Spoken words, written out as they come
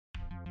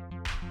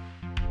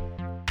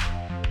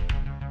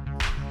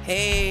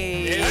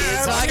Hey,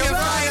 it's Vodka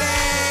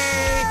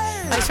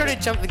Friday! I sort of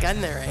jumped the gun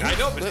there, right? I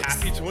know, but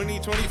happy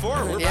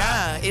 2024. We're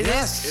back. It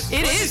is.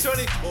 It is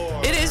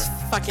 2024. It is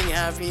fucking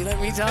happy, let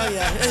me tell you.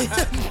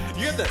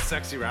 You have that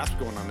sexy rasp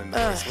going on in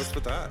there. What's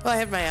with that? Well, I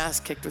had my ass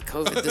kicked with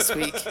COVID this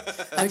week.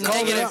 I'm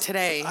negative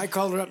today. I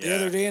called her up the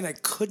other day and I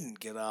couldn't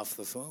get off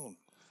the phone.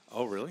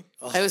 Oh, really?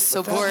 I was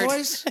so bored.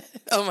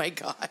 Oh my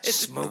god.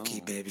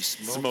 Smoky, baby,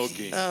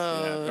 Smoky.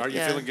 Are you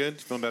feeling good?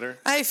 Feeling better?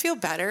 I feel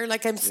better.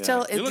 Like I'm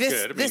still. You look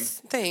good.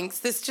 This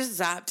just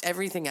zapped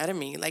everything out of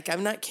me. Like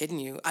I'm not kidding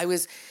you.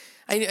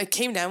 I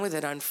came down with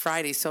it on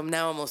Friday, so I'm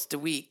now almost a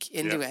week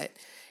into it.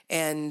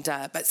 And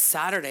but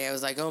Saturday I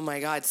was like, oh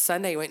my god.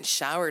 Sunday I went and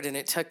showered, and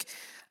it took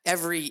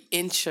every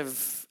inch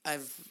of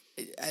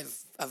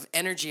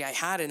energy I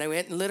had, and I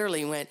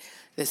literally went,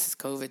 this is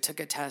COVID. Took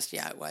a test.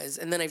 Yeah, it was.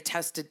 And then I've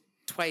tested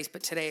twice,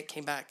 but today it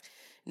came back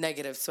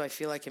negative, so I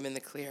feel like I'm in the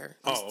clear.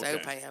 I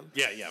hope I am.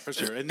 Yeah, for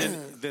sure. And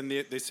then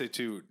they say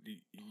too,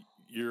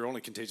 you're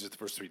only contagious the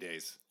first 3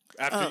 days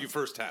after you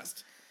first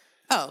test.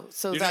 Oh,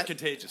 so you're not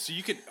contagious. So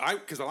you can,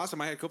 because the last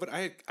time I had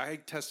COVID, I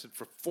tested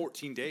for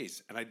 14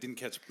 days and I didn't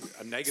catch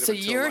a negative. So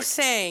you're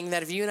saying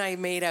that if you and I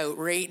made out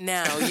right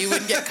now, you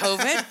wouldn't get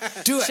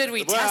COVID? Do it. Should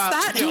we test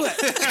that? Do it.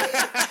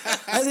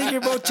 I think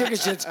you're both chicken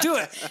shits. Do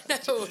it.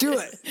 No. Do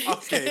it.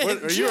 Okay.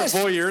 Are you a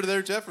voyeur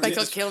there, Jeff?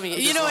 Michael, kill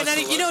me. You know, and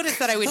you notice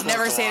that I would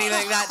never say anything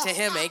like that to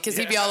him, Because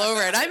he'd be all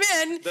over it. I'm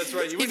in. That's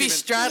right. He'd be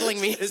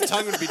straddling me. His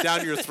tongue would be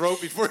down your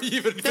throat before you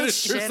even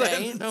finished your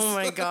sentence. Oh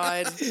my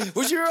God.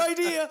 Was your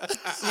idea?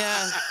 Yeah.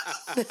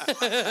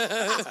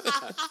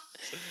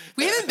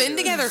 We haven't been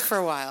together for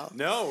a while.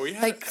 No, we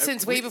haven't.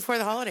 Since way before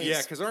the holidays.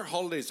 Yeah, because our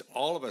holidays,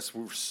 all of us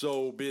were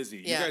so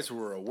busy. Yeah. You guys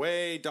were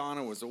away.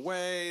 Donna was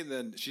away.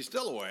 Then she's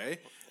still away.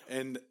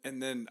 And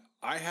then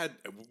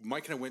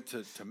Mike and I went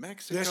to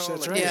Mexico. Yes,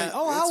 that's right. Yeah.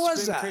 Oh, how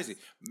was that? Crazy.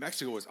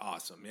 Mexico was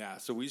awesome. Yeah.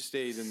 So we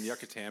stayed in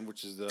Yucatan,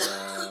 which is the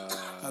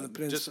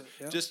peninsula,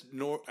 just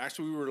north.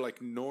 Actually, we were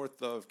like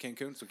north of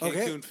Cancun. So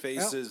Cancun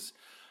faces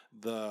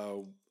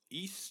the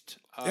east,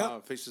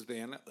 faces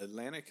the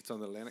Atlantic. It's on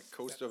the Atlantic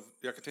coast of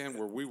Yucatan,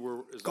 where we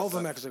were is Gulf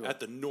of Mexico, at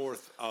the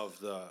north of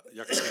the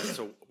Yucatan.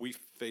 So we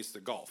face the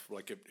Gulf.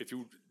 Like if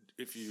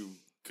you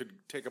could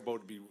take a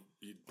boat,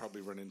 you'd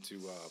probably run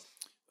into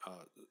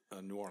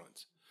New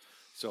Orleans.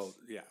 So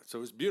so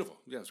it was beautiful.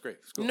 Yeah, it was great.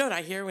 It's cool. You know what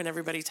I hear when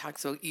everybody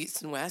talks about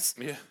East and West?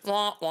 Yeah.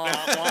 Wah, wah,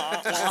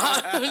 wah,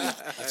 wah.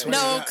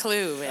 No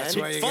clue, man. That's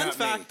why you Fun got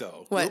fact, me.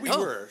 though. What? Where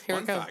we were. Here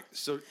Fun we go. fact.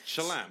 So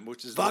Chelem,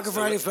 which is Vodka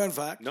Friday fun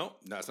fact. No,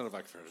 it's not a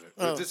Vodka Friday.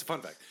 It's just a fun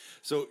fact.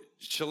 So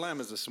Chelem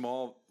is a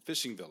small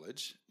fishing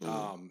village,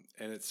 and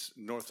it's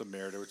north of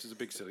Merida, which is a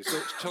big city. So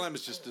Chelem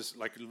is just this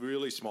like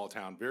really small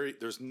town.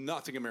 There's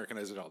nothing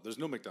Americanized at all. There's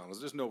no McDonald's.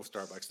 There's no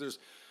Starbucks. There's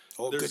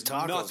good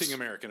tacos. nothing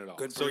American at all.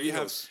 Good so you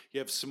burritos.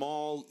 have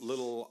small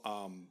little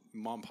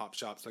mom and pop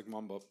shops, like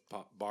mom and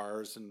pop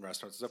bars and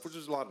restaurants and stuff, which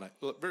is a lot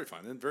of very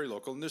fun and very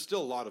local. And there's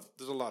still a lot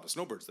of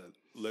snowbirds that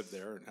live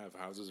there and have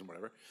houses and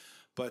whatever.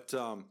 But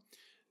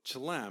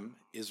Chelem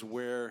is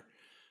where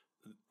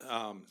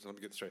so let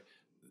me get this straight.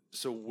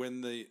 So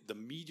when the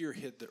meteor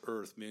hit the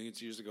Earth millions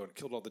of years ago and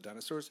killed all the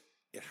dinosaurs,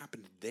 it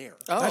happened there.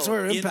 Oh. That's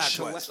where impact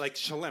was. Like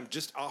Chelem,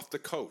 just off the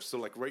coast. So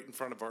like right in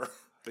front of our,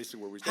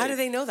 basically where we stayed. How do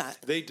they know that?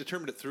 They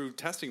determined it through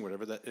testing,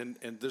 whatever. That and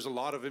there's a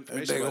lot of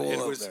information. big About it. hole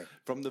It up was there.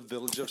 from the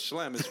village of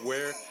Chelem is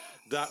where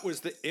that was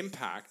the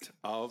impact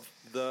of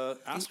the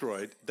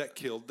asteroid that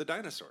killed the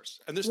dinosaurs.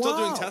 And they're still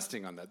doing Wow.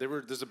 testing on that.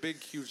 There's a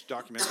big, huge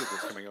documentary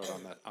that's coming out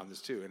on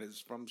this too, and it's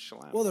from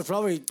Chelem. Well, they're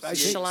probably.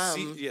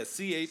 Shalom.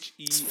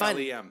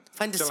 Chelem.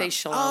 Fun to say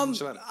shalom.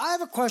 I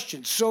have a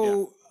question.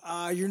 So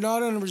you're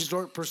not on a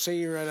resort per se.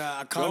 You're at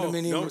a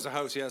condominium. No, it's a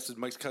house. Yes,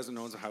 Mike's cousin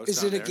owns a house. Is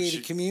down it a there.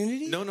 gated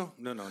community? No.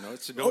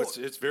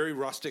 It's very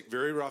rustic,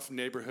 very rough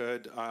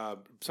neighborhood.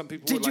 Some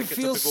people Did would you like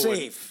feel it. Some people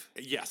safe?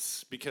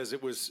 Yes, because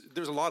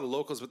there's a lot of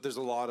locals, but there's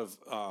a lot of.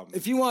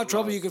 If you want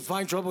trouble, you could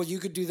find trouble. You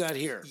could do that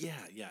here.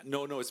 Yeah.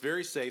 No, it's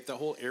very safe. The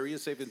whole area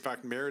is safe. In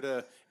fact,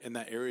 Merida in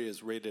that area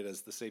is rated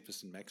as the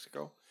safest in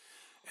Mexico.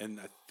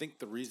 And I think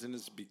the reason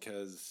is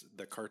because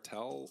the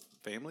cartel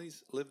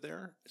families live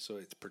there, so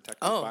it's protected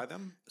by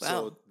them. Wow.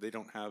 So they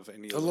don't have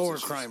any A lower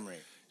crime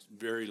rate.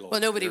 Very low. Well,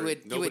 nobody Very-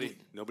 would- you Nobody,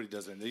 wouldn't. nobody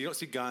does it. You don't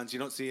see guns. You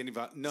don't see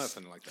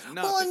nothing like that. Nothing.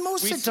 Well, and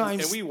most of the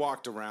times- and we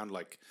walked around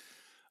like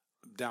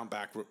down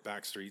back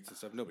streets and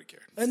stuff. Nobody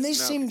cared. And they Nobody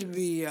seem to cared.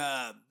 be.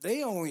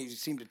 They only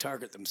seem to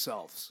target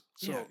themselves.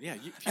 So, Yeah.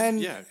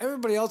 And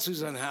everybody else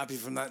who's unhappy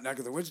from that neck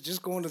of the woods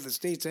just going to the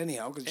States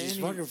anyhow because it's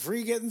fucking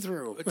free getting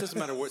through. It doesn't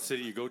matter what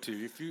city you go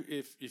to.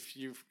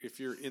 If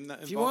you're in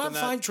that, you want in to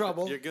that, find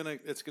trouble,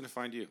 it's gonna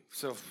find you.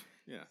 So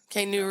yeah.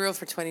 Okay, new rule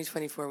for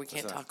 2024: we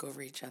can't talk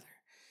over each other.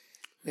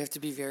 We have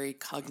to be very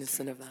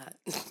cognizant of that.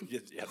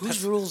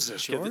 Whose rules is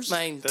this? Yours?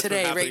 Mine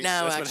today, right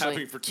now, that's actually. That's been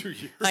happening for 2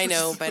 years. I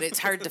know, but it's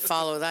hard to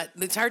follow that.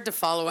 It's hard to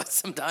follow us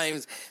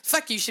sometimes.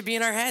 Fuck, you should be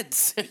in our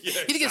heads. Yeah, you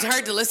think it's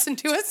hard to listen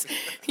to us?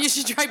 You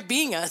should try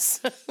being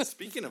us.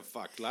 Speaking of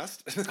fuck, ding,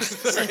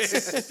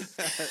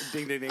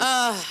 ding, ding.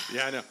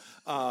 Yeah, I know.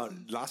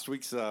 Last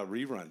week's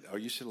rerun. Oh,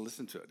 you should have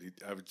listened to it.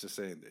 I was just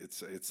saying,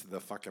 it's the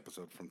fuck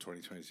episode from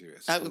 2022.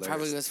 That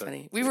probably was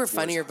funny. We were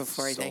funnier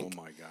before, I think.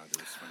 Oh my God, it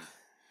was funny.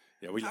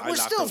 Yeah, we're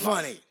still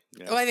funny.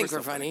 Yeah, I think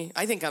we're funny.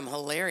 I think I'm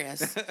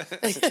hilarious.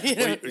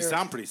 You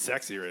sound pretty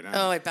sexy right now.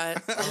 Oh, I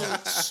bet.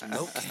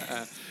 Smoke.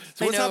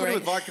 So what's happening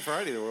with Vodka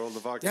Friday? The world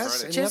of Vodka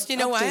Friday. Just you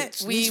know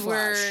what? We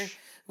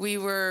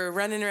were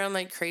running around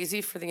like crazy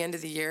for the end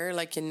of the year,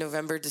 like in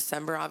November,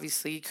 December,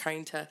 obviously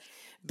trying to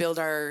build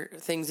our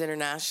things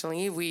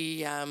internationally.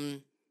 We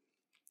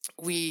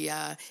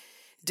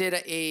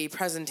did a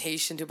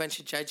presentation to a bunch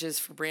of judges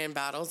for brand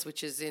battles,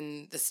 which is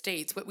in the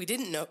States. What we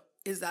didn't know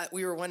is that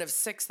we were one of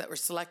 6 that were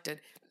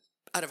selected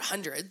out of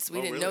hundreds.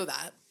 We didn't know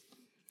that.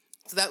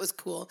 So that was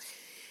cool.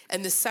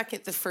 And the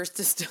first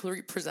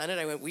distillery presented,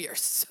 I went, we are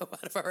so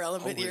out of our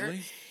element here.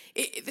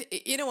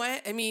 You know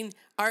what? I mean,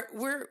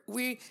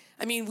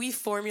 we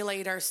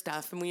formulate our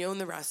stuff and we own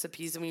the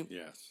recipes and we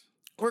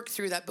work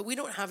through that, but we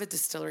don't have a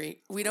distillery.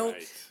 We don't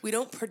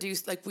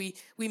produce, like we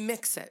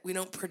mix it. We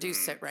don't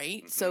produce it,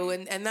 right? So,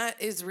 and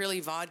that is really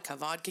vodka.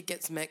 Vodka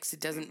gets mixed. It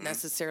doesn't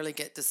necessarily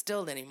get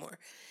distilled anymore.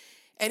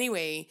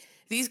 Anyway,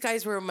 these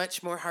guys were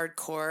much more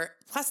hardcore.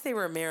 Plus, they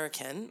were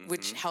American,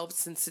 which helps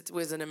since it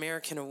was an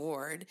American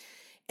award.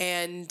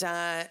 And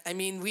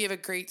we have a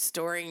great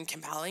story and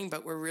compelling,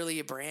 but we're really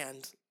a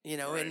brand,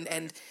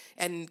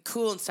 and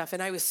cool and stuff.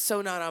 And I was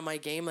so not on my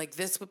game. Like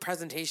this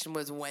presentation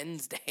was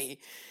Wednesday.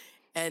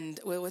 And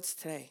what's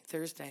today?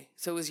 Thursday.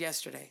 So it was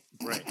yesterday.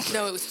 Right.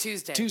 No, it was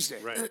Tuesday.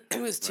 Right.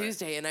 It was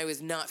Tuesday, and I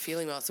was not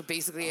feeling well. So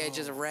basically, I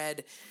just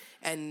read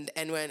and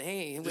went,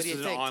 hey, what do you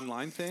think? This is an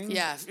online thing?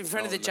 Yeah, in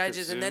front of the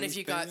judges, and then if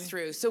you got thing?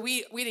 through. So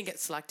we didn't get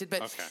selected,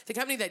 but the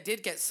company that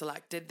did get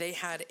selected, they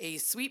had a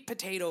sweet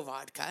potato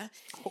vodka,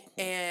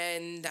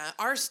 and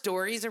our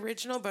story's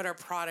original, but our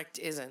product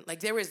isn't. Like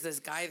there was this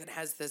guy that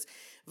has this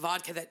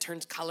vodka that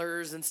turns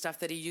colors and stuff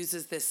that he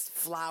uses this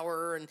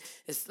flour and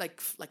it's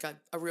like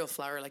a real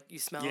flour, like you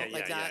smell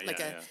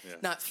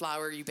not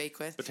flour you bake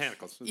with.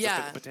 Botanicals.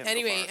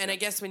 Anyway, flour, and I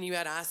guess when you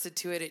add acid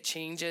to it, it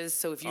changes.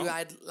 So if you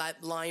add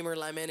lime or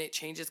lemon, it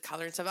changes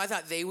color and stuff. I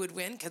thought they would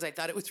win because I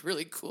thought it was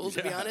really cool,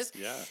 to be honest.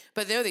 Yeah.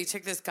 But they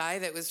took this guy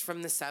that was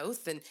from the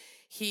South and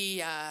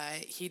he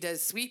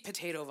does sweet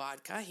potato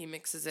vodka. He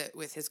mixes it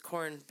with his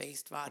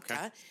corn-based vodka.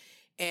 Okay.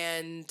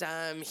 And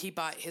he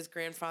bought his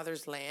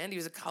grandfather's land. He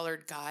was a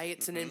colored guy.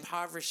 It's an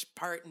impoverished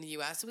part in the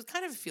U.S. It was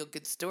kind of a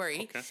feel-good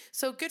story. Okay.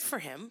 So good for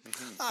him.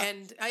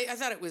 And I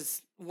thought it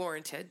was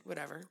warranted,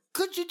 whatever.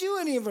 Could you do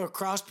any of a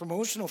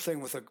cross-promotional thing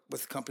with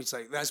companies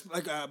like that?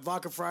 Like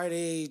Vodka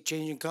Friday,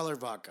 changing color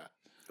vodka?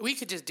 We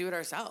could just do it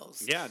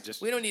ourselves. Yeah,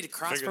 just... We don't need to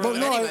cross-promote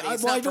anybody.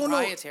 It's not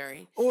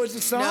proprietary. Oh, is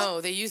it not?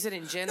 No, they use it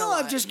in gin a No,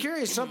 lot. I'm just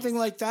curious. Something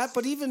like that.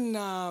 But even...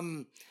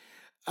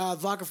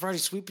 Vodka Friday,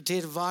 sweet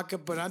potato vodka,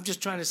 but I'm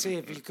just trying to say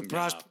if you could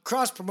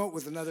cross promote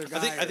with another guy.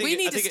 I think we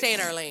need to stay in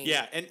our lane.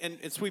 Yeah,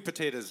 and sweet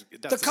potatoes.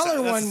 The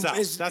color one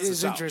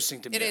is interesting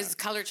to me. It is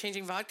color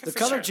changing vodka. The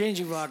color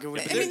changing vodka.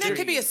 That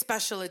could be a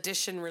special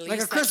edition release,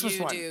 like a Christmas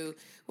one. Do.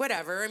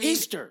 Whatever. I mean,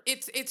 Easter.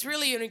 It's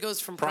really when it goes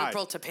from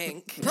purple to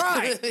pink.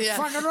 Right. Yeah.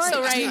 Fucking right.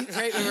 So right,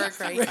 we work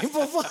right.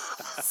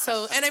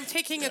 So, and I'm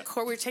taking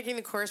we're taking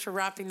the course. We're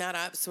wrapping that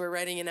up. So we're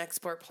writing an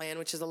export plan,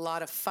 which is a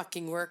lot of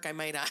fucking work, I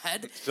might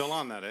add. Still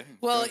on that, eh?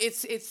 Well,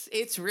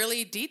 it's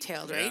really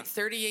detailed, right?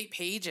 38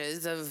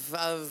 pages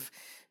of.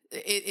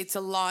 It's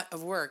a lot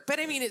of work, but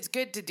I mean, it's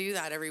good to do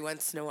that every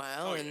once in a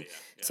while,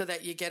 so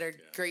that you get a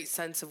great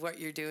sense of what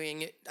you're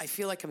doing. I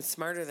feel like I'm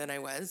smarter than I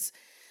was.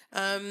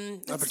 I've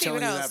been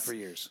telling you that for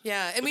years.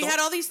 Yeah, and we had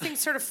all these things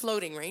sort of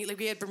floating, right? Like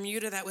we had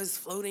Bermuda that was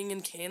floating,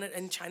 and Canada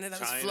and China that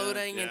was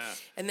floating,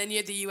 and then you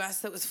had the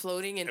U.S. that was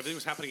floating, and everything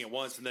was happening at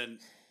once, and then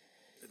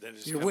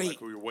it's you kind wait. of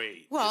like we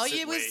wait. Well,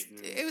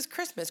 it was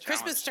Christmas.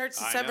 Christmas starts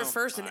December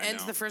 1st and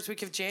ends the first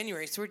week of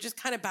January, so we're just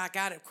kind of back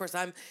at it. Of course,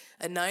 I'm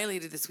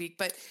annihilated this week,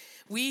 but.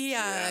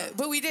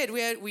 But we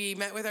did. We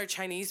met with our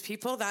Chinese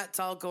people. That's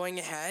all going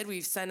ahead.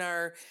 We've sent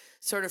our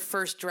sort of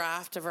first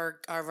draft of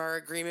our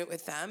agreement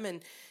with them,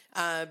 and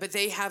but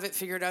they have it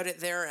figured out at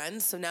their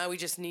end. So now we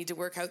just need to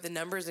work out the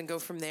numbers and go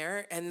from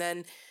there. And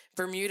then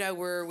Bermuda,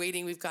 we're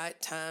waiting. We've got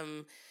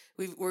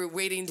we're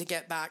waiting to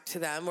get back to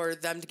them or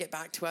them to get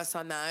back to us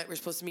on that. We're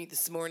supposed to meet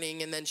this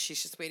morning, and then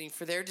she's just waiting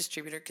for their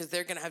distributor because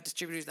they're going to have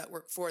distributors that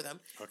work for them.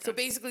 Okay. So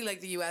basically,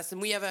 like the U.S.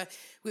 and we have a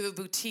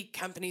boutique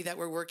company that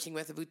we're working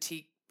with, a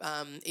boutique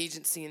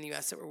agency in the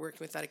U.S. that we're working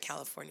with out of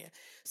California.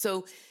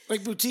 So,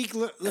 like boutique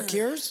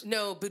liqueurs?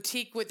 No,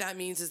 boutique, what that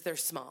means is they're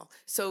small.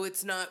 So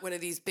it's not one of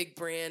these big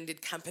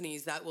branded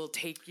companies that will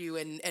take you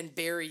and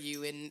bury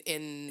you in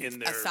their,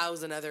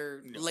 1,000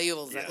 other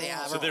labels that they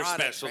have. So their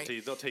products, specialty,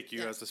 right? they'll take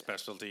you as a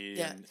specialty.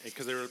 Yeah.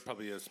 Because they're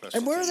probably a specialty.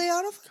 And where are they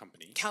out of?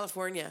 Company.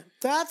 California.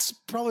 That's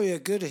probably a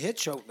good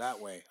hitch out that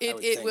way.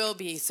 It will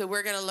be. So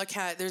we're going to look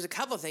at, there's a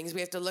couple things. We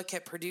have to look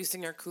at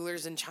producing our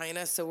coolers in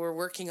China. So we're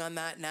working on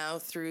that now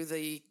through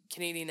the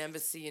Canadian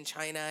Embassy in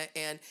China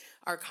and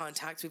our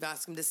contacts. We've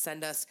asked them to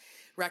send us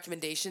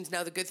recommendations.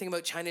 Now, the good thing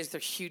about China is they're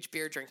huge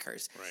beer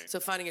drinkers. Right. So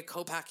finding a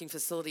co-packing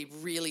facility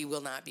really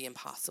will not be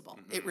impossible.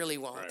 It really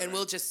won't. Right.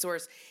 We'll just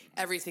source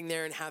everything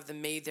there and have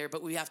them made there,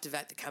 but we have to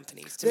vet the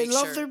companies to They make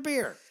love sure. their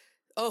beer.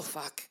 Oh,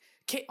 fuck.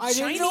 I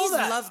didn't know Chinese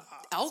that. love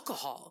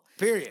alcohol.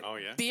 Period. Oh,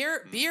 yeah?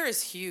 Beer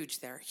is huge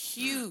there.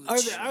 Huge.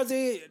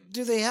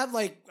 Do they have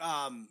like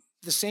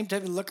the same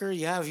type of liquor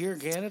you have here in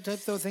Canada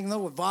type of thing though,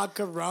 with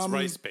vodka, rum?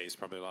 Rice based,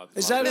 probably a lot.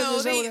 Is that No,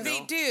 is that what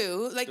they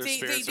do. Like Their they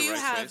spirits are do rice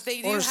have based?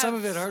 they do or have is some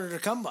of it harder to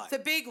come by? the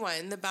big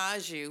one, the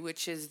Baju,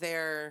 which is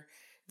their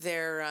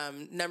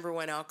number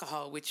one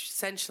alcohol, which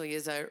essentially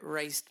is a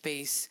rice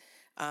based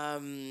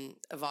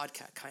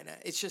vodka kind of.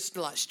 It's just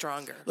a lot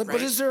stronger. But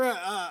right? is there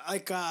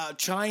a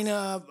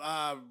China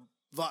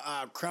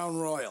Crown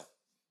Royal?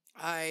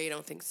 I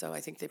don't think so. I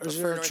think they Or is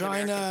prefer there a North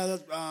China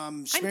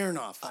American.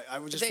 Smirnoff? I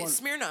would just want.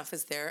 Smirnoff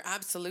is there.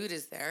 Absolute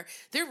is there.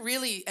 They're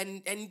really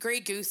and Grey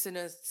Goose in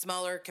a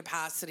smaller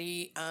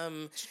capacity.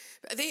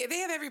 They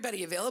have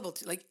everybody available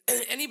to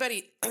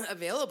anybody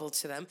available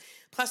to them.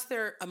 Plus,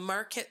 they're a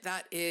market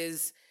that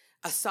is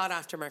a sought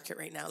after market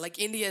right now, like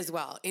India as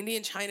well. India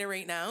and China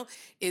right now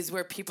is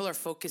where people are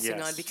focusing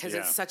on because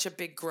it's such a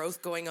big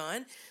growth going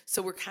on.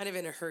 So we're kind of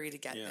in a hurry to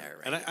get there.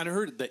 Right? And I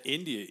heard that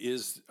India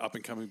is up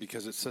and coming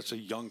because it's such a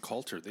young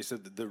culture. They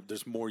said that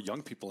there's more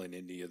young people in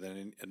India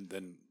than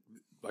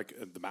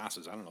the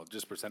masses. I don't know,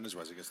 just percentage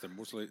wise. I guess they're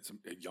mostly it's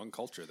a young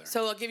culture there.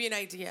 So I'll give you an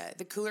idea.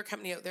 The cooler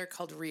company out there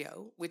called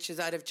Rio, which is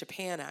out of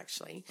Japan,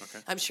 actually. Okay.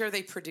 I'm sure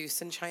they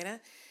produce in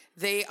China.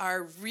 They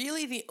are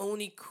really the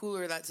only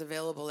cooler that's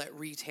available at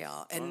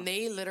retail. And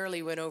they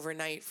literally went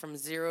overnight from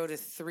 0 to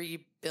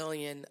 3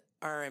 billion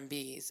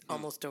RMBs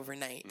almost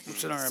overnight.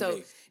 What's an RMB? So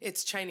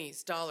it's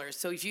Chinese dollars.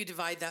 So if you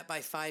divide that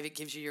by 5, it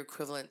gives you your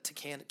equivalent to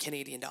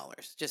Canadian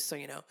dollars, just so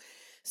you know.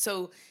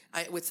 So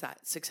what's that?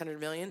 600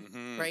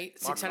 million, right?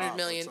 600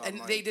 million. And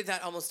they did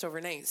that almost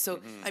overnight. So,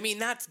 I mean,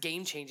 that's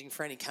game changing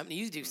for any company.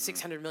 You do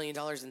 $600 million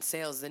in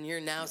sales, then you're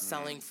now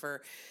selling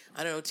for,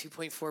 I don't know,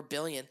 2.4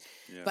 billion.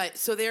 Yeah. But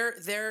so they're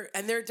their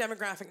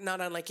demographic,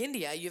 not unlike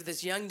India. You have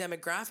this young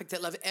demographic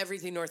that love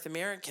everything North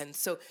American.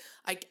 So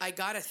I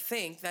got to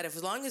think that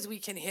as long as we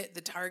can hit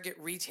the target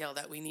retail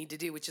that we need to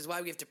do, which is why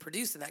we have to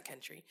produce in that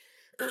country,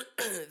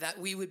 that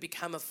we would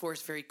become a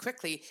force very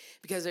quickly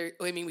because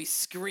we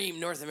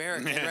scream North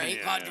American,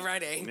 right? Vodka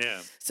Friday. Yeah.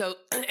 So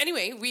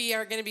anyway, we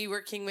are going to be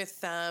working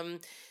with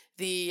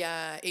the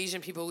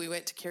Asian people we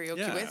went to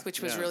karaoke with,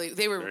 which was really,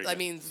 they were,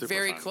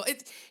 very cool.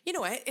 You know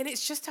what? And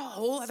it's just a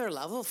whole other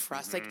level for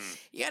us. Like,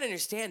 you got to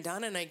understand,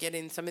 Donna and I get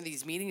in some of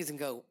these meetings and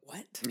go,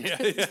 what?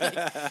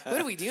 What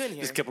are we doing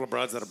here? Just a couple of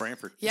broads out of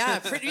Brantford. Yeah,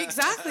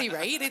 exactly,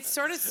 right? It's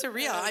sort of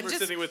surreal. I'm just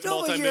sitting with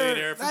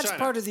multi-millionaire from China. That's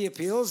part of the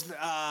appeals.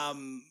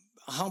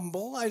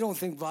 Humble. I don't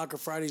think Vodka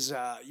Fridays.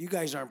 You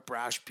guys aren't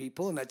brash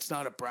people, and it's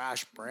not a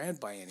brash brand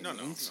by any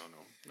means.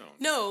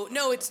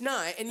 No, it's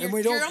not. And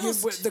we don't. you're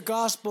almost The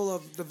gospel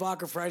of the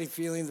Vodka Friday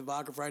feeling, the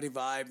Vodka Friday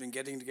vibe, and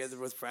getting together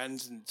with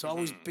friends, and it's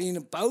always been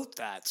about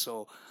that.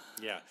 So,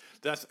 yeah,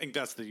 I think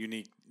that's the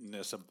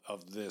uniqueness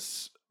of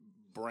this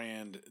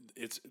brand.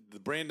 It's the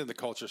brand and the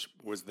culture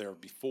was there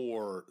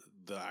before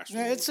the actual.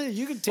 Yeah,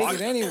 you can take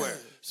it anywhere.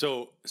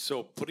 So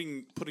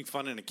putting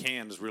fun in a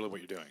can is really what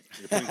you're doing.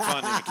 You're putting fun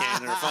in a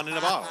can or fun in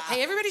a bottle.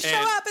 Hey, everybody, show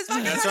up! It's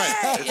Vodka That's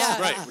Friday.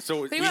 Right. Right.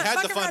 So we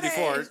had the fun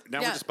before. Now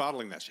we're Yeah. just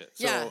bottling that shit.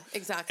 So, Yeah,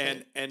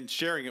 exactly. And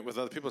sharing it with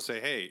other people. Say,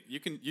 hey,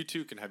 you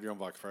too can have your own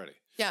Vodka Friday.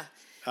 Yeah.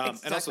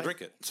 And also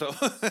drink it. So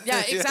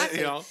yeah, exactly.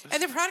 You know,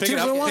 and the product pick it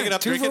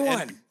up, Two drink for it,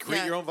 one. and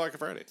create your own Vodka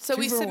Friday. So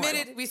we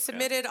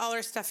submitted all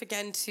our stuff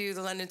again to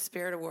the London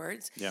Spirit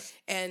Awards. Yeah.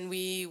 And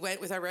we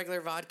went with our regular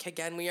vodka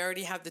again. We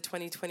already have the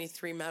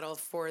 2023 medal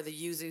for the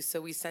yuzu,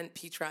 so we sent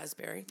peach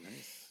raspberry.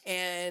 Nice.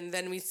 And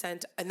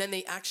then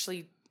they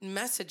actually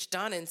messaged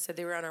Donna and said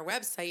they were on our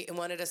website and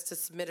wanted us to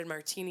submit a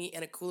martini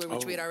and a cooler,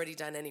 which we had already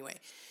done anyway.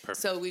 Perfect.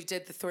 So we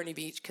did the Thorny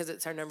Beach because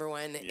it's our number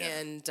one,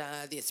 and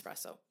the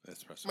espresso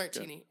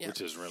martini,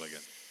 which is really good.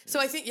 So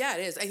I think, it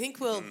is. I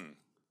think we'll.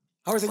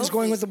 How are things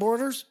going with the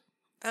borders?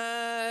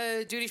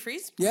 Duty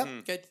frees. Yep.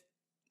 Good.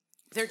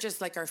 They're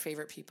just like our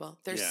favorite people.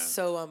 They're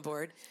so on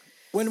board.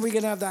 When are we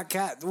going to have that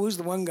cat? Who's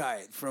the one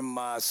guy from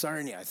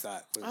Sarnia, I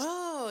thought?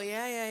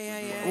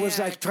 Yeah. It was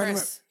like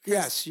Chris.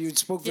 Yes, you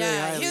spoke very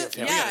highly of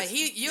him.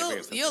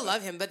 You'll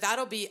love him, but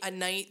that'll be a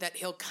night that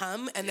he'll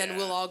come and then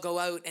we'll all go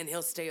out and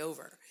he'll stay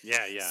over.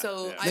 Yeah, yeah.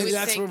 So yeah. I Maybe would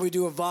that's think where we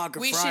do a Vodka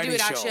we Friday should do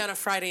it show. actually on a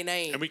Friday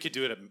night. And we could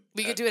do it at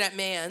do it at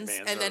Man's,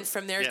 Man's and then or-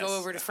 from there yes, go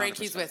over to 100%,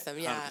 Frankie's with them.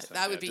 Yeah, 100%,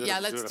 that would be. do it Yeah,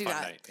 a- let's it a do fun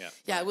that. night,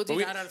 Yeah, we'll do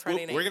that on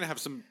Friday night. We're gonna have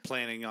some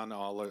planning on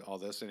all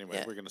this anyway.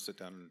 Yeah. We're gonna sit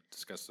down and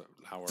discuss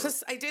how we're.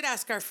 Plus, I did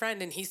ask our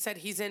friend, and he said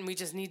he's in. We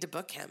just need to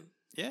book him.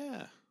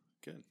 Yeah,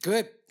 good.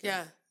 Good.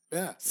 Yeah.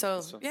 Yeah.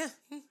 So yeah.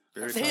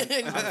 Very fun.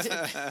 Am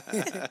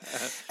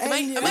I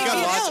And,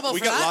 available We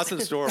for got that? lots in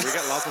store. We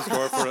got lots in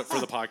store for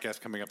the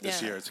podcast coming up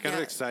this Yeah, year. It's kind of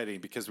yeah. exciting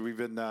because we've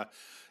been.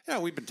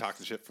 We've been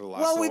talking shit for the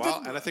last Well, little we've while,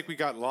 been- and I think we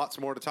got lots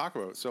more to talk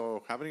about.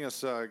 So having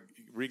us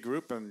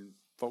regroup and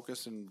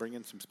focus and bring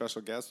in some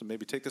special guests and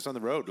maybe take this on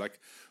the road. Like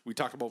we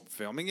talked about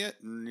filming it,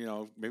 and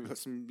maybe put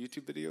some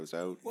YouTube videos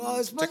out. Well, and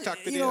it's fun, TikTok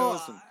videos. you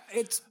know,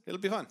 and it'll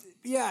be fun.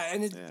 yeah,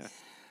 and Yeah.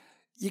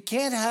 you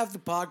can't have the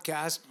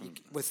podcast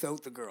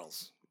without the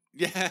girls.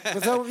 Yeah,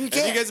 Without- you And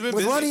can't. you guys have been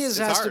With busy. one of yous It's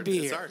has to hard. be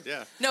It's here. hard,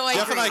 yeah. No, I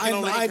Jeff agree. and I can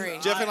only I agree.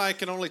 Jeff and I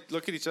can only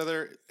look at each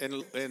other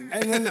and And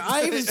then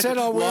I even said,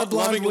 "Oh, we're a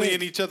blonde lovingly wig."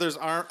 in each other's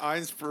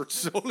eyes for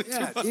solely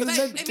Yeah, too much. even But,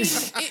 said, I mean,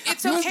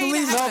 it's you wouldn't okay to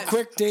believe how have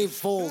quick Dave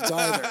folds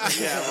either.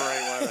 Yeah,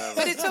 right, whatever.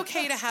 But it's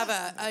okay to have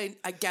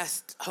a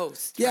guest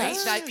host,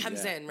 Yes. right? That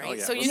comes Yeah. in, right? Oh,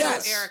 yeah. So you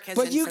Yes, know Eric has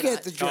but in you for get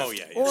that. the drift. Oh,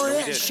 yeah, yeah. Or No,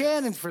 we did.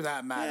 Shannon, for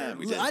that matter. Yeah,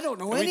 we did. I don't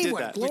know And we did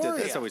anyone. that. We did.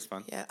 Gloria. That's always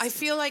fun. Yeah, I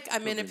feel like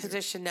I'm in a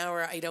position now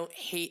where I don't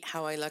hate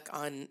how I look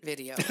on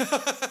video.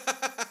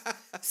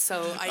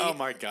 So I. Oh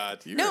my God,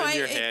 you're No, in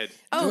your head.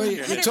 Oh, Well,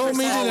 Your you head. told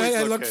me Always tonight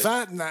I look look good.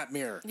 fat in that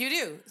mirror. You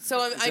do. So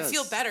I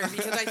feel better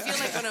because I feel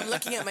like when I'm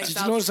looking at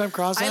myself. notice I'm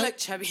cross-eyed? I look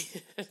chubby.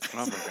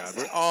 Oh my God,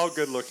 we're all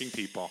good-looking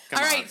people. Come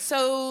All on. right,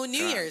 so New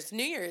Come on. Year's.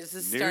 New Year's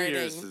is New starting.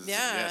 Year's is- yeah.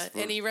 yes,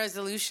 we're- Any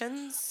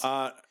resolutions?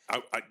 I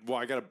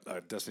got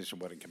a destination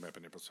wedding coming up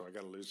in April, so I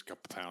got to lose a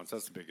couple pounds.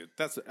 That's a big.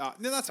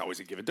 That's always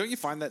a given. Don't you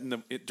find that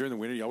during the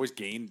winter you always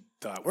gain?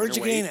 Where'd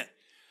you gain it?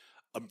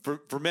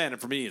 For men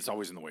and for me, it's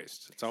always in the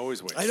waist. It's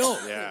always waist. I know.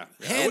 Yeah.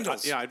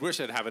 Handles. I wish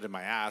I'd have it in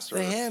my ass or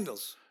The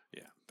handles.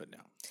 yeah, but no.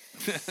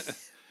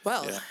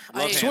 Well, Yeah. I,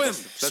 Love Swim.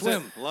 handles. That's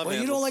Swim. it. Love Well, you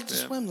handles. don't like to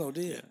Yeah. swim, though,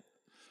 do you?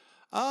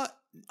 I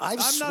I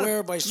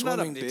swear by swimming I'm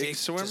not to a big take-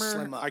 to swimmer.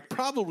 slim up. I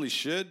probably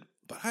should,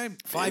 but I'm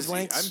 5 busy.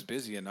 lengths? I'm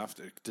busy enough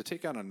to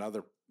take on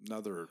another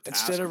Instead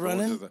task of going to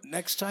running, the-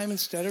 next time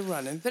instead of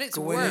running, But it's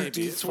go work. in and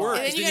do It's work.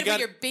 and then you Then got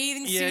to you put your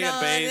bathing yeah, suit you got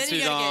on, bathing and then you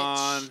suit got to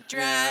on. get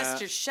dressed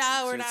Yeah. or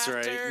showered That's after.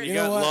 right. You, You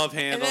know got what? love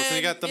handles, and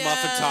you then, got the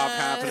muffin top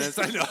yeah. happening.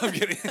 I know. I'm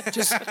kidding.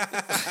 Just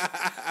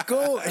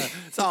go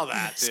It's all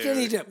that. Dude.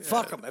 skinny dip.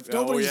 Fuck them. If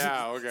Oh nobody's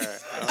yeah. Okay.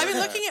 I've been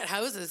looking at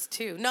houses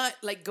too, not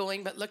like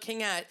going, but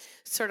looking at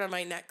sort of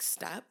my next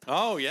step.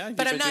 Oh yeah.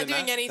 But I'm you've not been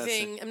doing that? That's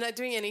anything. I'm not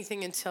doing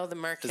anything until the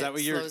market Is that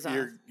what slows off.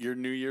 your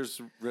New Year's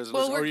resolution?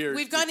 Well, or your,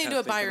 we've gone you're into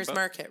a kinda thinking buyer's about?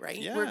 market, right?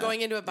 Yeah. We're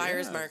going into a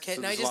buyer's Yeah. market, So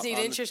and I there's a just lot need on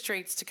the- interest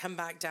rates to come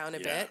back down a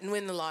Yeah. bit and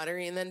win the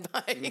lottery and then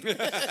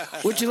buy.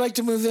 Would you like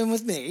to move in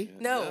with me?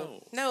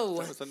 No.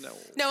 That was a no.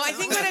 No, I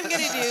think what I'm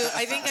going to do,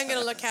 I think I'm going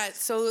to look at,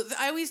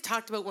 I always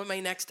talked about what my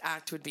next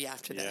act would be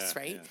after this,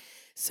 Yeah, right? yeah.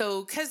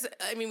 So, because,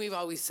 I mean, we've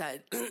always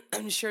said,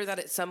 I'm sure that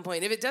at some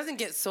point, if it doesn't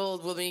get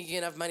sold, we'll make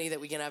enough money that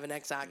we can have a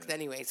next act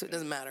anyway, so it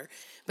doesn't matter.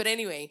 But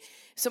anyway,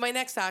 so my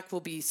next act will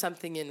be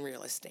something in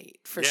real estate,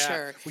 for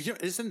sure. Well,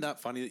 isn't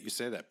that funny that you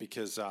say that?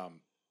 Because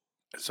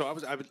so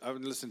I've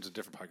been listening to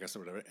different podcasts or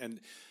whatever, and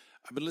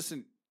I've been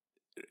listening.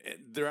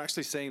 They're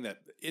actually saying that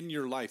in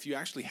your life you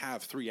actually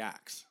have 3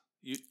 acts.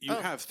 You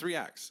have 3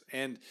 acts,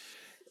 and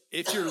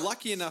if you're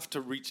lucky enough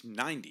to reach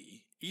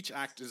 90, each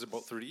act is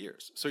about 30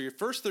 years. So your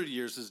first 30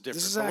 years is different.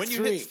 This is But act when you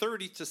 3. hit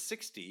 30 to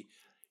 60,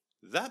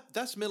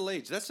 that's middle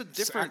age. That's a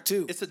different. act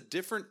 2. It's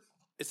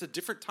a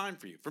different time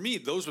for you. For me,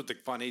 those were the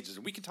fun ages,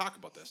 and we can talk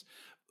about this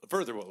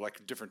further. Well,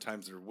 like different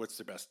times, or what's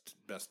the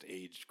best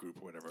age group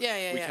or whatever.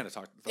 Yeah, We yeah. kind of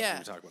talked. Yeah.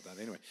 We talk about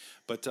that anyway.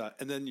 But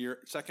and then your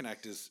second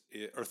act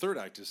or third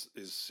act is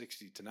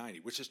 60 to 90,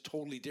 which is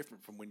totally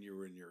different from when you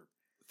were in your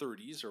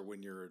 30s or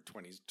when you're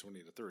 20s,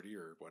 20 to 30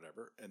 or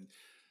whatever. And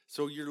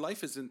so your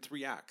life is in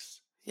 3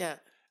 acts. Yeah.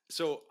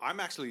 So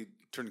I'm actually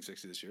turning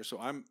 60 this year. So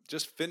I'm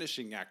just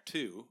finishing Act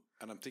 2,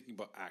 and I'm thinking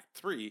about Act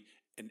 3.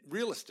 And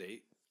real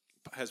estate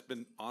has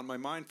been on my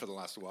mind for the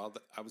last while.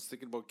 That I was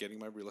thinking about getting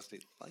my real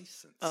estate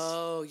license.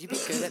 Oh, you'd be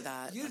good at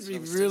that. You'd That's be what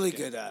I was really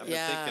thinking. good at I've it. been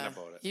Yeah. thinking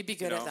about it. You'd be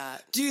good at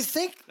that. Do you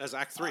think? That's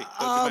Act 3.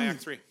 That'll be my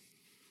Act 3.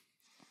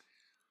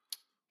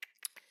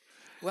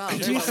 Well, Do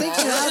you there's a think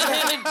wall. you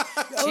have?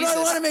 I Jesus.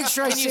 want to make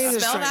sure I Can you say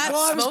this smell right. that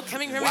Well, I was- smoke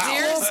coming from Wow.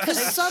 his ears?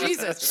 Because some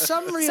Jesus.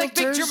 realtors, It's like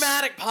big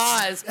dramatic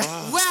pause.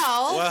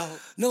 Well, Well,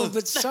 no,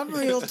 but some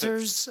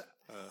realtors,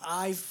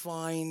 I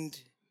find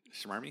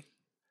Schmarmy?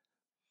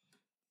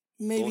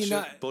 maybe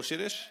not.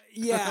 Bullshitish?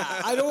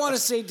 Yeah, I don't want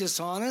to say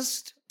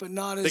dishonest, but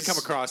not as They come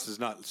across as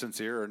not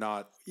sincere or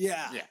not.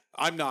 Yeah, Yeah,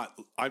 I'm not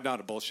a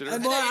bullshitter.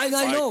 And I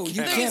know you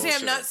they're going can't. to say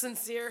I'm not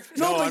sincere.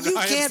 No, but I'm you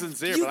not can't.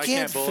 sincere, you but I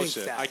can't can't bullshit.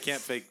 fake that. I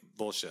can't fake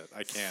bullshit.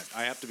 I can't.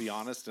 I have to be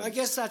honest. And, I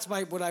guess that's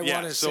what I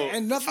want to so say.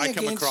 And nothing I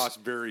against... come across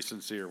very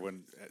sincere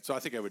so I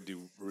think I would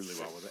do really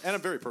well with it. And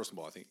I'm very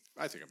personable. I think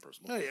I'm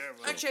personable. Oh, yeah,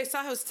 well, Actually, I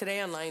saw a house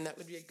today online that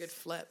would be a good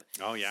flip.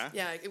 Oh, yeah?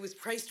 Yeah, it was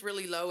priced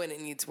really low and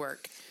it needs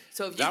work.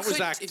 So if you That was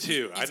could, Act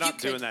 2. I'm not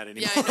doing that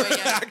anymore. Yeah, I know,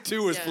 yeah. Act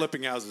 2 was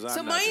flipping houses.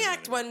 So my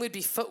Act 1 would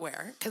be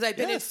footwear, because I've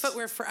been in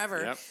footwear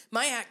forever. Yep.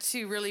 My Act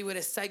 2 really would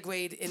have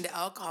segued into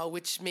alcohol,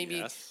 which maybe...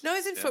 Yes. No, I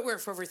was in footwear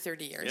for over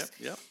 30 years.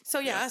 Yep.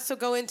 So so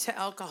go into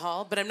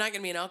alcohol, but I'm not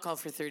going to be in alcohol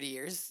for 30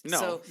 years.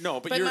 No,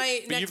 so,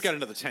 but you've got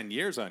another 10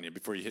 years on you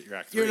before you hit your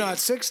Act 3. you're not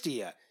 60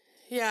 yet.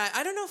 Yeah,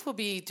 I don't know if we'll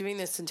be doing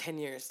this in 10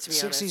 years, to be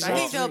 60's honest. I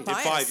think they'll in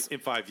buy us.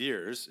 In 5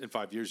 years,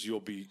 you'll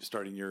be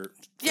starting your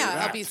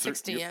I'll be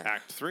 60,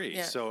 Act 3.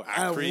 Yeah. So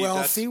Act 3,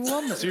 wealthy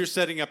woman. So you're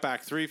setting up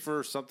Act 3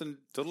 for something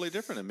totally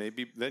different, and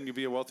maybe then you'll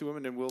be a wealthy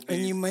woman, and we'll be.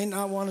 And you may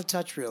not want to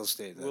touch real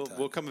estate.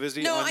 We'll come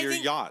visit you on your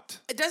yacht.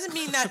 It doesn't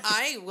mean that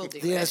I will do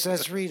The it.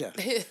 SS Rita.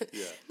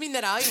 mean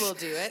that I will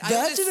do it. I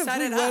Imagine just if set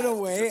we it went up.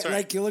 away, That's right.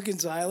 like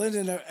Gilligan's Island,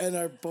 and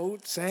our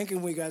boat sank,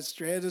 and we got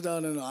stranded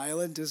on an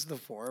island, just the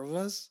four of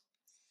us.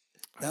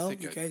 No,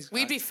 you guys.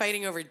 We'd be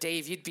fighting over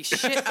Dave. You'd be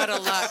shit out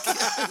of luck.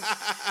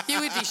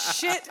 You would be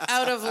shit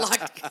out of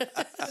luck.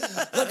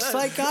 Looks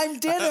like I'm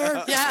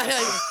dinner. Well,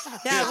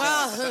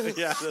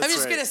 I'm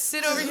just going to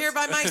sit over here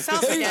by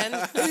myself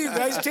again. Hey, you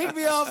guys, take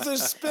me off the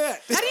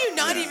spit. How do you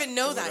not even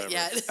know that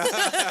yet?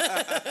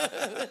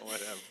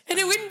 And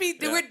it wouldn't be,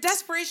 the word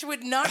desperation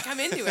would not come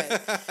into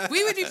it.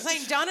 We would be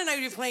playing, Donna and I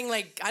would be playing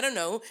like, I don't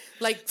know,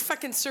 like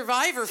fucking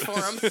Survivor for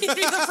him. He'd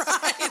be the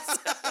prize.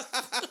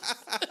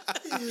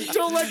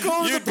 Don't let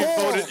go of the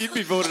ball. You'd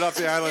be voted off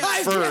the island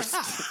first.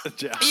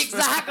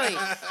 Exactly.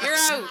 You're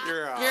out.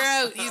 You're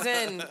out. He's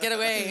in. Get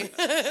away.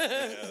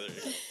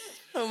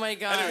 Oh my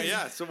God.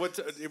 Anyway, so what?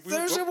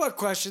 There's a what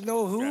question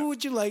though. Who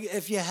would you like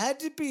if you had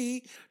to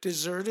be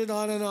deserted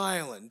on an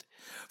island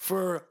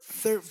for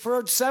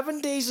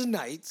 7 days and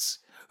nights?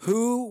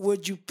 Who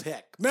would you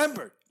pick?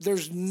 Remember,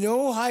 there's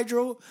no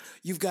hydro.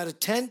 You've got a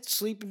tent,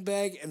 sleeping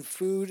bag, and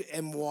food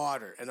and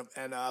water,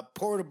 and a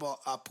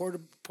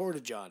porta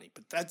johny.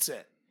 But that's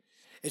it.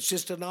 It's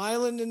just an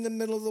island in the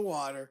middle of the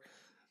water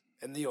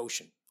and the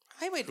ocean.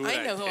 I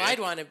know who I'd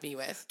want to be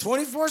with.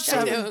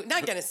 24/7.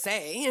 Not gonna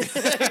say.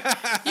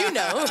 You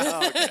know.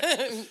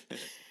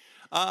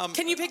 Oh, okay.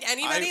 Can you pick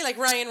anybody like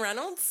Ryan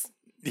Reynolds?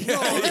 Yeah,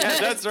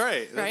 that's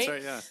right. That's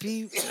right. Yeah.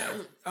 Be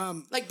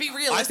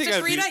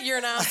realistic, Rita. You're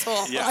an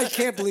asshole. Yeah. I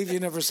can't believe you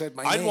never said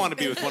my name. I'd want to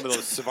be with one of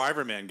those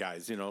Survivor Man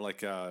guys,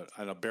 like I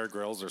don't know, Bear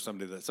Grylls or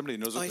somebody knows what they're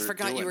doing. I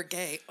forgot you were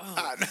gay.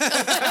 Oh.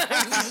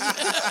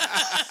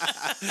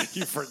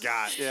 You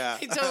forgot, yeah.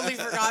 I totally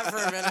forgot for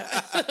a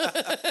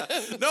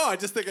minute. No, I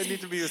just think I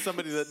need to be with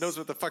somebody that knows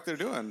what the fuck they're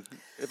doing.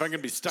 If I'm going to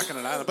be stuck on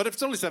an island. But if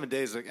it's only 7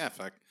 days,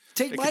 fuck.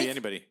 It could be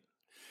anybody.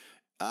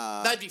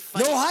 That'd be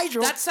funny. No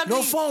hydro,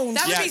 no phones.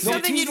 That would be no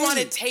something TV. you'd want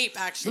to tape,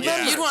 actually.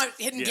 Yeah. You'd want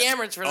hidden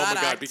cameras for that. Oh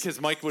my God, act.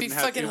 because Mike wouldn't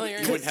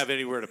have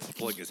anywhere to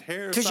plug his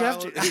hair. Because you have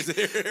to. There's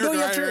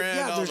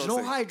no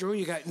things. hydro.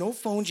 You got no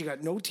phones. You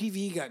got no TV.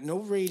 You got no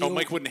radio. Oh,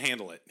 Mike wouldn't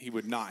handle it. He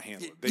would not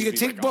handle it. You could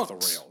take books. Off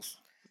the rails.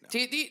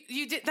 Dude,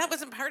 you did. That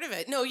wasn't part of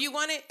it. No, you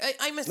want it.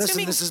 I'm assuming.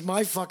 Listen, this is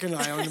my fucking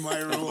island and my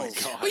rules.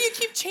 Well, you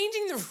keep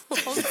changing the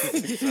rules.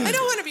 I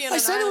don't want to be on an I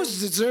said island. it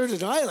was a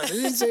deserted island. I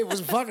didn't say it was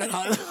fucking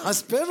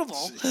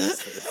hospitable.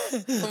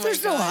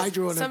 There's no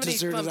hydro on a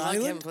deserted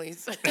island. Him,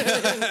 please.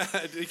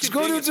 Just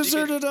go to a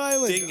deserted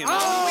island.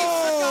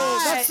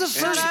 Oh, that's the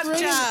first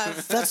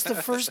ding. That's the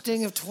first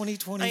ding of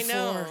 2024. I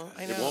know.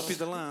 It won't be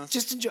the last.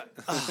 Just enjoy.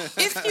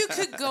 If you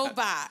could go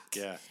back.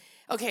 Yeah.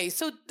 Okay,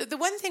 so the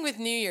one thing with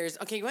New Year's,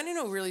 you want to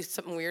know really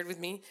something weird with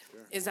me?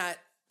 Sure. Is that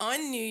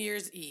on New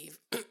Year's Eve,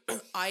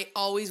 I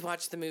always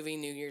watch the movie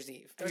New Year's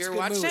Eve. Have you ever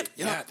watched it?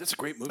 Yeah, that's a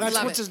great movie.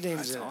 That's what's his name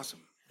is. That's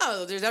awesome.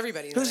 Oh, there's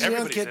everybody in Who's it. the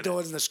young kid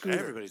doing in the scooter?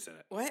 Everybody's in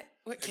it.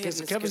 What kid Is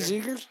in it the Kevin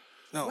scooter? Zegers?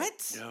 No.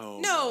 What?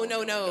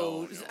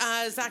 No.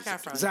 Zac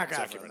Efron. Zac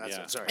Efron. That's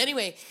it. Sorry.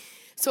 Anyway,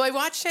 so I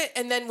watched it,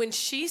 and then when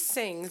she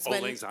sings,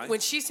 when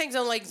she sings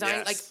 "Old Lang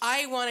Syne," like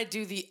I want to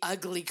do the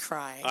ugly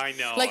cry. I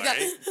know, like that.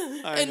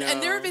 right?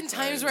 And there have been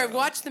times where I've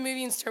watched the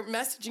movie and start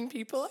messaging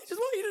people. I just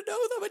want you to know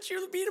how much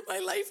you're the beat of my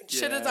life and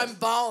shit as I'm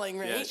bawling.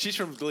 Right? Yeah, she's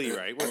from Glee,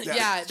 right?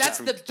 That's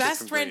the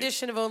best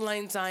rendition of "Old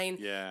Lang Syne"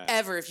 Yeah.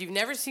 ever. If you've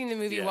never seen the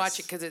movie, watch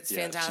it because it's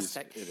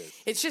fantastic. It is.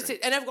 It's just,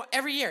 and I've got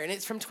every year, and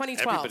it's from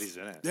 2012. Everybody's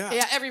in it.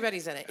 Yeah,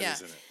 everybody's in it. Yeah.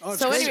 Oh,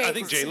 So great. anyway, I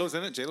think J-Lo's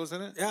in it. J-Lo's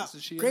in it. Yeah.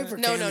 Isn't she Great in for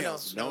it? No,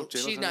 cameos. No,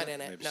 J-Lo's she's not in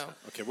it. Maybe No. so.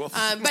 Okay, well,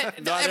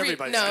 but not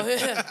everybody. no.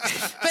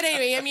 But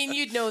anyway, I mean,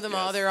 you'd know them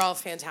all. They're all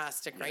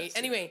fantastic, right? Yes,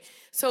 anyway,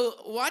 so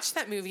watch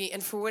that movie,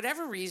 and for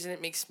whatever reason,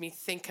 it makes me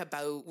think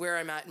about where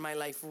I'm at in my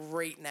life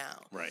right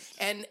now. Right.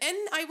 And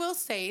I will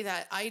say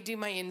that I do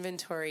my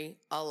inventory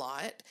a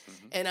lot,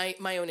 and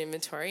my own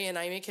inventory, and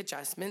I make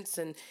adjustments.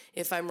 And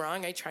if I'm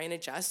wrong, I try and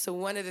adjust. So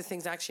one of the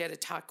things, actually, I had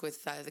a talk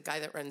with the guy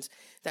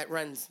that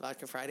runs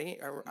Vodka Friday,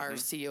 our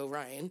CEO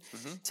Ryan,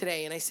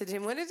 today, and I said to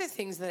him, one of the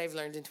things that I've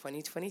learned in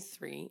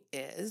 2023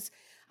 is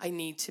I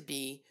need to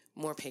be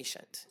more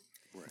patient.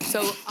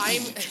 So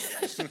I'm.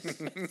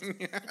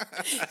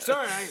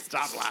 Sorry.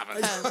 Stop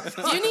laughing.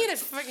 You need a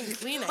fucking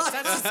Kleenex.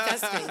 That's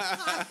disgusting.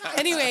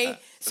 Anyway,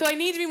 so I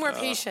need to be more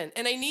patient,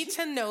 and I need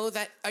to know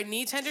that I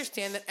need to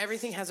understand that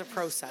everything has a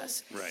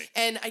process. Right.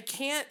 And I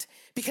can't,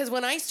 because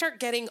when I start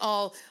getting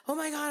all, oh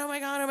my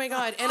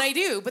God, and I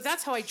do, but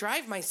that's how I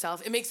drive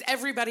myself. It makes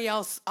everybody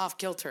else off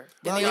kilter.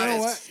 Well, you know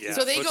what? Yeah,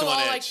 So they puts go them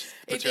on all like, edge.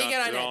 they Puts you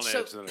get on you're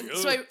edge. They're like,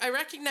 So "Ugh." I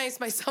recognize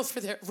myself for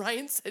that.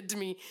 Ryan said to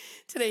me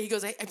today, he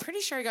goes, I'm pretty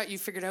sure I got you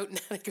figured out. And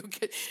I go,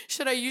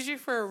 should I use you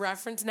for a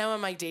reference now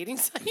on my dating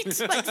site?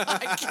 Like,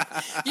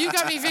 fuck, you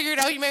got me figured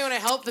out. You may want to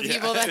help the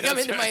people that come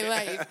into my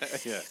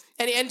life. Yeah.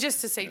 And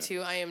just to say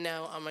too, I am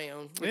now on my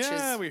own. Which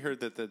is, we heard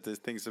that the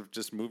things have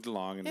just moved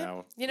along, and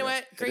now you know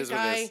what? it Great is what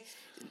it guy. is.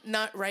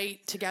 Not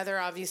right together,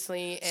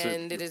 obviously,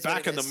 and it is back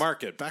what it in the is.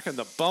 market, back in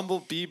the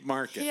bumblebee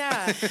market.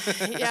 Yeah,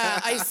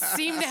 yeah. I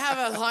seem to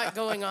have a lot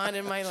going on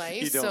in my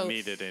life. You don't so,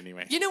 need it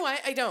anyway. You know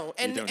what? I don't.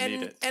 And don't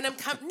need it. And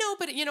no,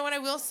 but you know what I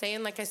will say,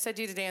 and like I said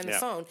to you today on the Yeah.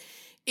 phone,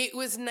 it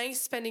was nice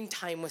spending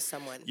time with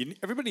someone.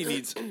 Everybody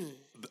needs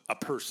a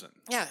person.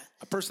 Yeah.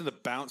 A person to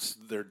bounce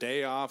their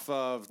day off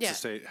of, Yeah. to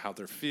say how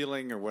they're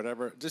feeling or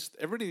whatever. Just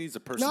everybody needs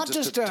a person Not just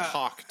just to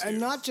talk to. and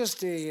not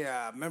just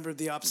a member of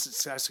the opposite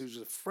sex who's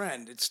a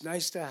friend. It's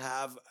nice to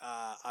have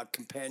a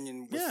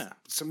companion with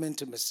some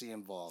intimacy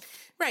involved.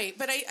 Right,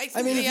 but I think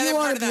I mean, the if other you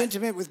part want of to be that.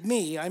 intimate with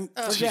me, I'm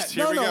forget.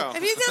 Here we go.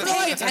 Have you been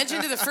paying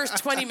attention to the first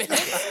 20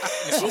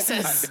 minutes?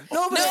 Jesus.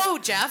 No,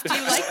 Jeff, do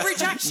you like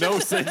rejection? No,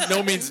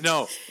 no means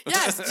no.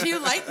 Yes, do you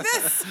like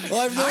this?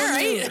 Well, I've known All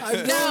right. you.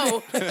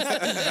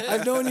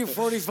 I've known you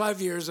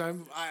 45 years. I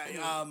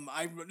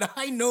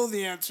know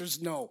the answer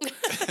is no.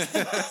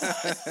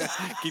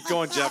 Keep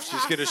going, Jeff.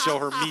 She's going to show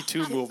her Me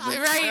Too movement.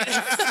 Right.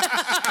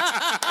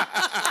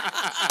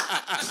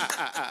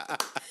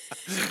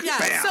 Yeah.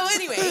 Bam. So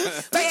anyway,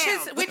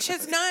 which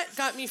has not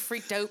got me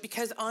freaked out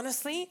because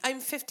honestly, I'm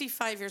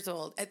 55 years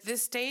old. At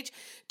this stage,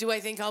 do I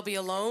think I'll be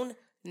alone?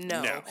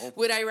 No.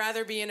 Would I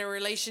rather be in a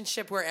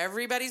relationship where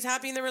everybody's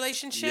happy in the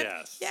relationship?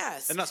 Yes.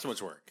 Yes. And not so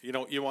much work. You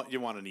want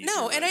to need.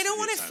 No, and I don't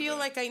want to feel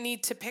like I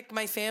need to pick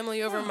my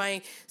family over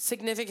my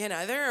significant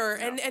other,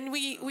 and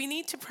we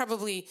need to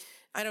probably.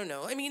 I don't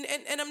know. I mean,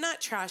 and I'm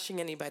not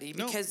trashing anybody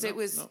because it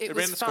was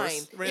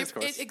fine.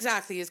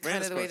 Exactly is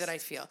kind of the way that I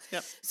feel.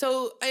 Yep.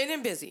 So and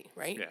I'm busy,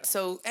 right? Yeah.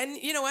 So and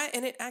you know what?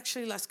 And it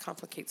actually less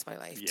complicates my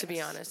life, to be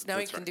honest. Now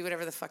I can do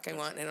whatever the fuck I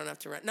want. And I don't have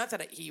to run. Not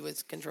that he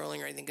was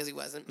controlling or anything because he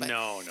wasn't. But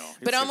no.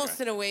 But almost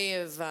in a way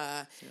of,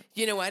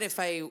 you know what? If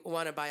I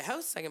want to buy a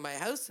house, I can buy a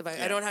house. If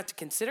I don't have to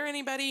consider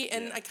anybody,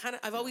 and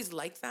I've always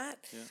liked that.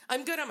 Yeah.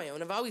 I'm good on my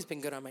own. I've always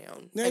been good on my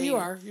own. Yeah, you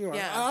are.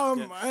 Yeah.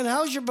 And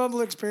how's your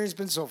Bumble experience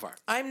been so far?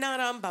 I'm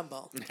not on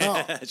Bumble.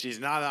 Oh. She's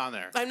not on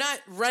there. I'm not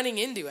running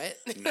into it.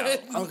 No.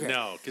 Okay.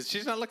 No, because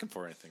she's not looking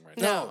for anything right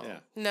now.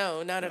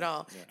 No, not at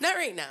all. Yeah. Not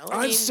right now.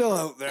 I'm still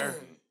out there.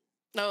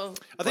 No.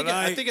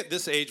 I think at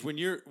this age, when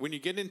you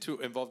get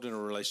involved in a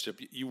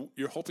relationship,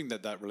 you're hoping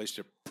that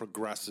relationship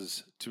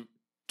progresses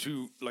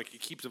to like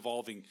it keeps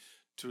evolving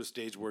to a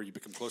stage where you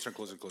become closer and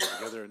closer and closer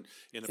together and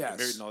end up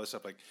married and all this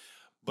stuff. Like,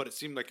 but it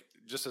seemed like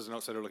just as an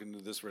outsider looking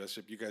into this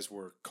relationship, you guys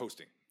were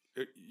coasting.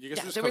 It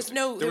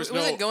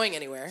wasn't going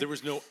anywhere. There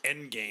was no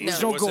end game. There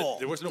was no goal.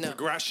 There was no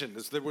progression.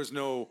 There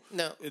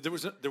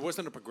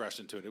wasn't a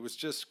progression to it. It was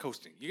just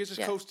coasting. You guys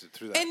just coasted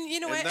through that. And you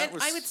know what? And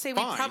I would say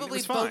we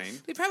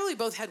probably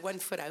both had one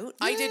foot out.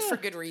 I did for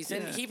good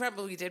reason. Yeah. He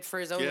probably did for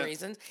his own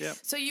reasons. Yeah.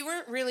 So you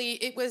weren't really.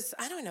 It was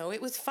I don't know. It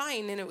was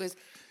fine, and it was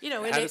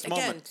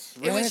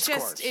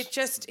it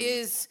just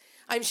is.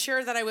 I'm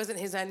sure that I wasn't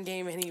his end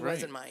game and he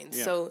wasn't mine.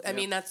 Yeah. So I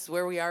mean that's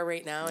where we are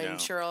right now. I'm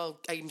sure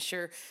I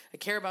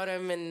care about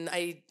him and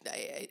I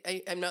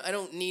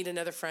don't need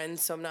another friend,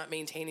 so I'm not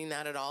maintaining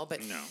that at all. But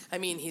I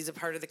mean he's a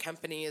part of the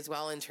company as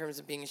well in terms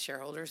of being a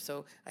shareholder,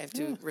 so I have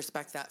to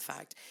respect that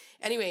fact.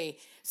 Anyway,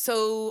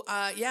 so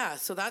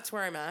so that's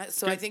where I'm at.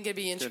 So I think it'd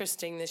be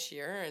interesting this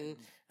year, and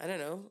I don't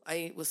know.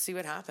 We'll see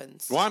what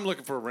happens. Well, I'm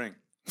looking for a ring.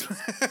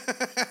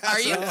 Are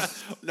you?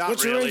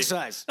 What's your ring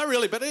size? Not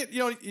really, but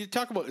you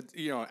talk about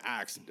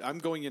acts. I'm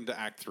going into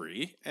Act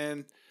 3,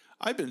 and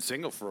I've been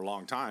single for a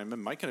long time,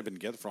 and Mike and I've been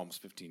together for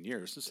almost 15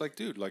 years. It's like,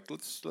 dude, like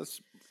let's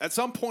at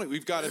some point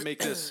we've got to make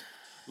this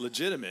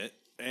legitimate,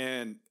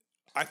 and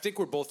I think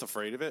we're both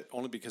afraid of it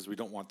only because we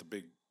don't want the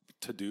big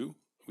to do.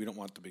 We don't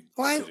want the big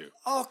to do.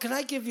 Oh, can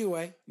I give you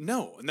away?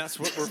 No, and that's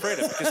what we're afraid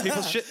of because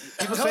people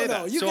say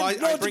that. So I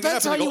bring it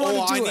up and they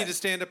go, I need to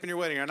stand up in your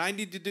wedding, and I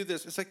need to do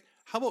this. It's like,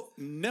 how about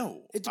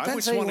no? It I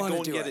depends just how you want to want go to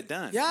and do get it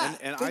done. Yeah,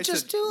 and then I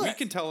just said, do it. we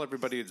can tell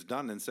everybody it's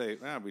done and say,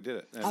 we did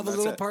it. And have a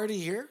little party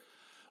here.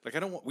 Like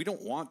we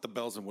don't want the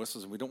bells and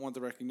whistles, and we don't want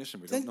the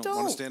recognition. We don't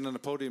want to stand on a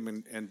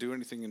podium and do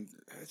anything, and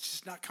it's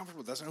just not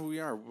comfortable. That's not who we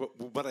are.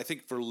 But I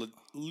think for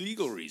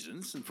legal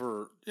reasons, and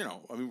for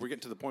we're getting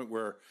to the point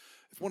where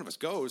if one of us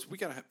goes, we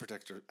got to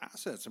protect our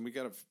assets, and we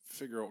got to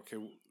figure out, okay,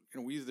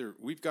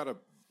 we've got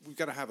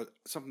to have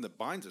something that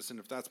binds us, and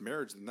if that's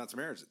marriage, then that's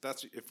marriage.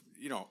 That's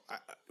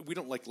we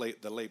don't like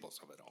the labels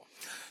of it all.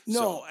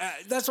 No,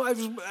 that's why I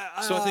was.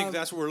 So I think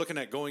that's what we're looking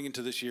at going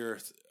into this year.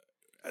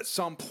 at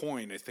some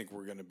point, I think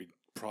we're going to be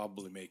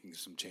probably making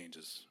some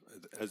changes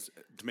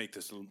to make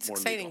this a little more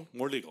exciting. legal.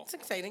 More legal. It's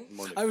exciting.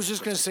 More legal. I was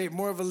just going to say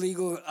more of a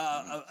legal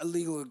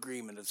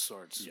agreement of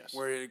sorts, Yes.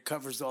 where it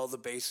covers all the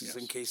bases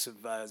in case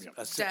of a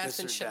sickness Death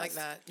or and shit death. like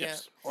that.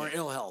 Yes. Or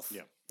ill health.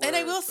 Yeah. And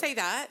I will say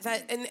that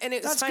and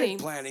it's That's funny.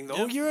 good planning, though.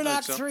 Yeah, You're in I think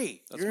Act so.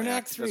 3. That's You're in my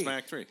Act 3. That's my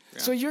Act 3. Yeah.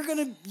 So you're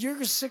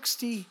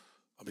 60.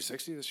 I'll be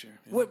 60 this year.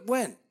 Yeah.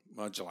 When?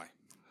 July.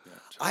 Yeah,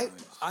 July.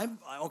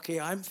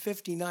 I'm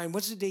 59.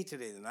 What's the date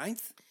today? The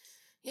 9th?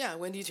 Yeah,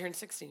 when do you turn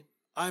 60?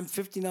 I'm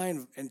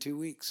 59 in 2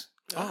 weeks.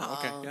 Oh,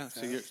 okay. Yeah.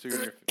 So you're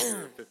in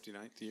your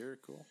 59th year.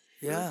 Cool.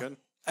 Yeah. Very good.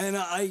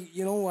 And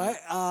you know what?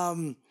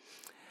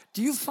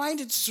 Do you find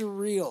it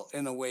surreal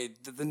in a way,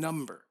 the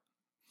number?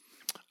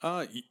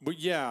 Well,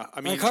 yeah.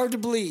 I mean, Like hard to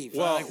believe.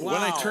 well, Like, when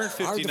I wow, turned hard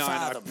to 59, I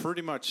fathom.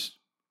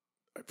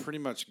 pretty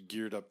much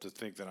geared up to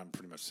think that I'm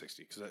pretty much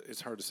 60 because it's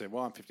hard to say.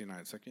 Well, I'm 59.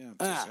 It's like, yeah,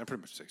 I'm pretty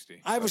much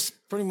 60. I was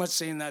pretty much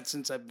saying that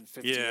since I've been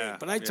 58. Yeah,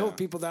 But I told yeah.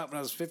 people that when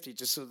I was 50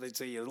 just so they'd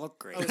say you look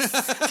great. No,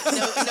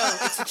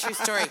 it's a true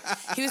story.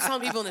 He was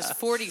telling people in his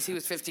 40s he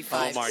was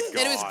 55. Oh, my And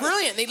it was God.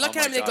 brilliant. They'd look Oh,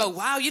 at him my and they'd go, God.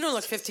 wow, you don't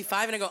look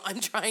 55. And I go, I'm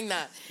trying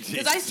that.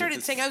 Because I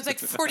started saying I was like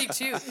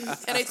 42.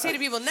 And I'd say to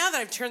people, now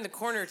that I've turned the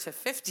corner to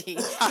 50,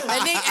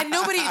 and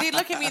they'd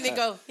look at me and they'd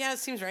go, yeah, it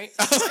seems right.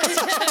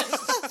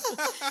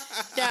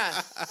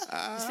 Yeah.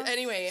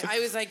 Anyway, I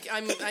was like,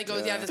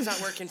 yeah, that's not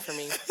working for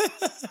me.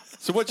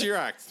 So what's your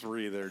Act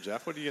 3 there,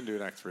 Jeff? What are you gonna do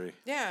in Act 3?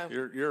 Yeah.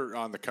 You're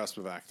on the cusp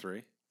of Act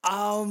 3.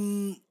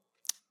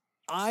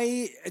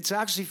 It's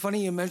actually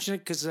funny you mention it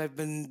because I've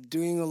been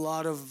doing a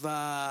lot of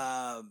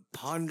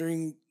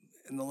pondering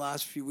in the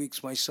last few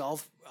weeks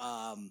myself.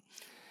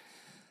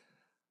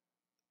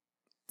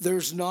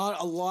 There's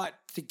not a lot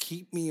to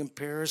keep me in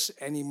Paris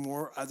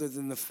anymore other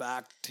than the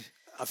fact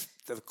of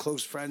the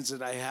close friends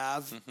that I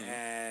have,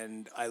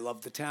 and I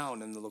love the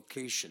town and the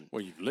location.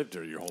 Well, you've lived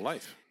there your whole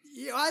life.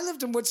 Yeah, I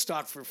lived in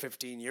Woodstock for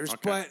 15 years, Okay.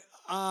 but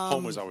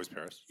Home was always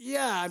Paris.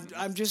 yeah,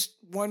 I'm just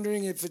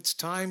wondering if it's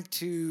time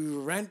to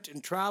rent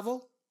and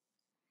travel.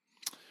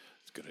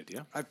 It's a good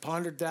idea. I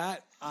pondered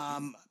that.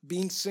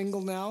 Being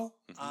single now,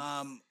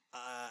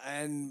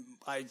 and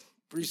I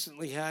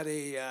recently had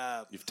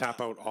a You've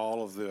tapped out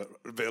all of the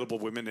available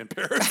women in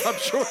Paris, I'm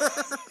sure.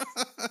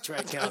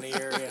 Tri-County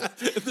area.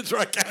 In the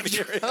Tri-County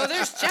area. Oh,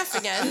 there's Jeff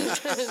again.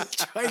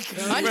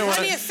 Tri-County. On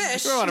plenty of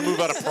fish. We want to move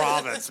out of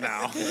province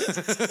now.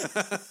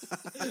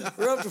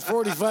 We're up to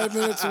 45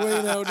 minutes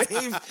away now,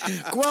 Dave.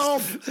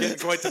 Guelph. Getting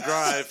quite the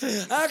drive.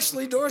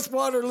 Actually, North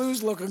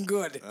Waterloo's looking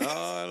good. Oh,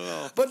 I don't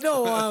know. But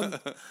no,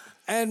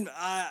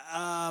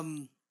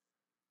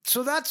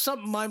 so that's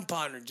something I'm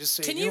pondering. Just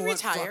saying. Can you know what,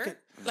 fuck retire? it.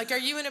 Like, are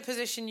you in a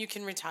position you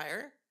can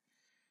retire?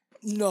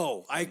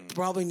 No, I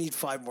probably need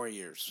 5 more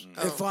years.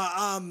 If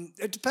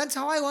it depends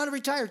how I want to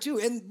retire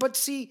too. But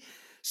see,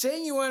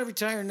 saying you want to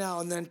retire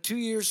now and then 2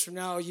 years from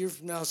now, a year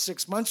from now,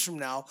 6 months from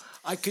now,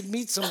 I could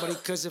meet somebody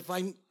because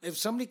if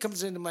somebody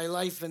comes into my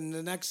life and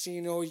the next thing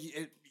you know,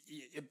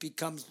 it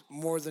becomes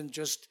more than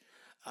just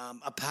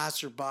a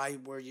passerby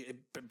where it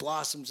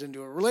blossoms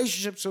into a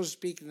relationship, so to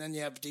speak, and then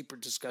you have deeper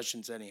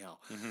discussions anyhow.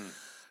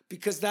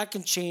 Because that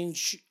can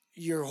change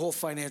your whole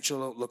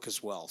financial outlook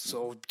as well.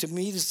 So to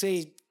me to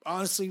say,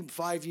 honestly,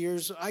 5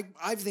 years,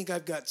 I think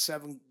I've got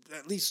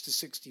at least to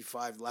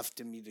 65 left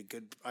in me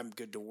I'm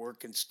good to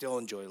work and still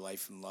enjoy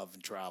life and love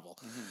and travel.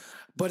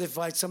 But if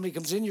somebody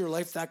comes into your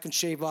life, that can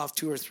shave off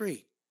 2 or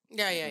 3.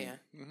 Yeah.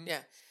 Yeah.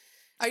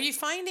 Are you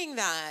finding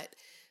that?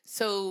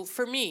 So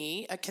for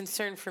me, a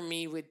concern for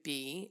me would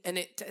be,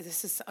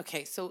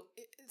 so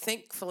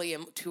thankfully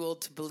I'm too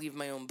old to believe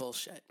my own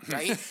bullshit,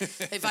 right?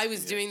 If I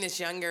was doing this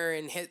younger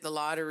and hit the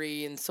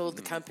lottery and sold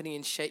the company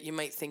and shit, you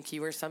might think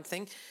you were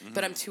something,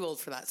 but I'm too old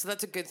for that. So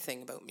that's a good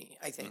thing about me,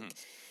 I think.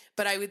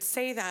 But I would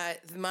say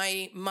that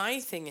my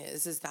thing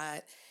is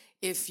that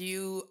if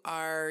you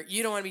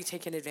don't want to be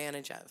taken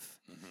advantage of,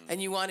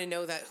 and you want to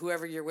know that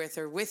whoever you're with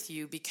are with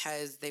you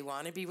because they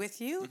want to be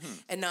with you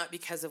and not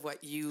because of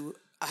what you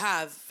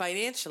have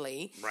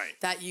financially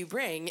that you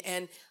bring.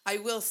 And I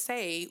will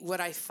say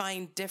what I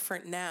find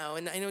different now,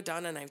 and I know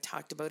Donna and I have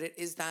talked about it,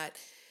 is that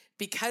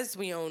because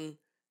we own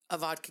a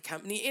vodka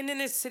company and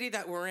in a city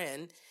that we're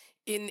in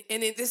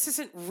this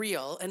isn't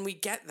real, and we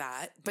get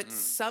that, but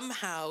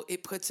somehow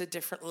it puts a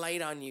different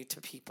light on you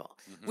to people,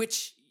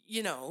 which,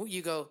 you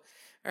go,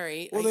 all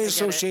right. Well, they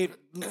associate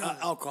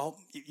alcohol.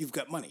 You've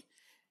got money.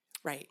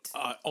 Right.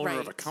 Owner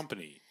of a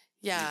company.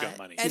 Yeah. You've got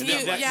money. And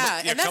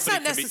and that's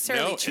not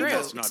necessarily true.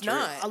 That's not it's true.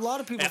 not. A lot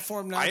of people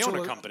form I natural,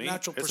 own a company.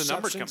 natural It's a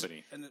numbered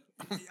perceptions.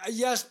 company.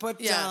 Yes, but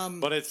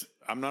But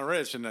I'm not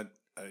rich, and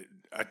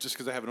just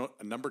because I have a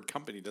numbered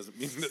company doesn't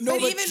mean that. No,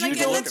 but but even you like,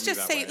 don't let's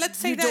just say, you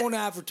that don't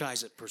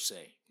advertise it per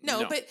se.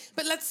 No, No.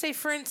 but let's say,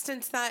 for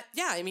instance, that,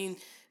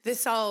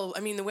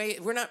 the way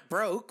we're not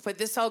broke, but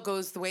this all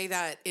goes the way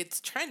that it's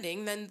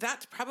trending, then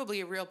that's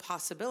probably a real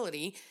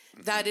possibility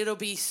that it'll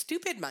be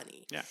stupid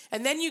money. Yeah.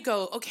 And then you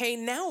go, okay,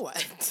 now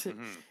what?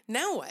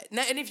 Now what?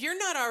 And if you're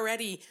not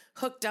already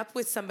hooked up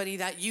with somebody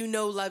that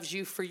loves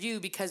you for you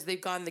because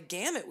they've gone the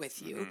gamut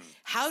with you,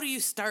 how do you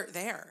start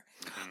there?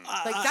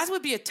 Like that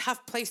would be a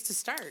tough place to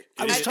start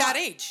at was that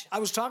age. I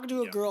was talking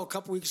to a girl a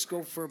couple weeks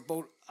ago for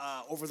about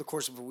over the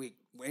course of a week,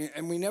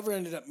 and we never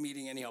ended up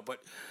meeting anyhow. But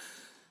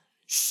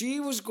she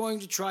was going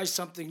to try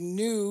something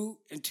new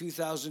in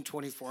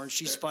 2024, and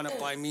she spun it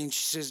by me, and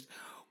she says,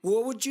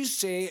 "What would you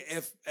say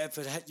if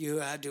you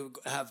had to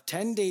have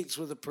 10 dates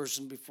with a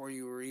person before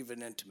you were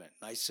even intimate?"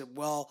 And I said,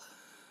 "Well,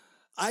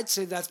 I'd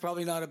say that's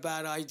probably not a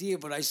bad idea,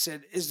 but I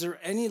said, is there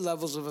any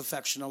levels of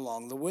affection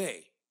along the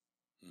way?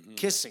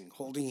 Kissing,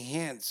 holding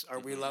hands, are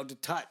we allowed to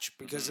touch?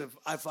 Because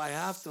if I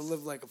have to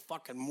live like a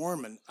fucking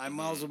Mormon, I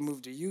might as well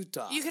move to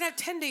Utah." You could have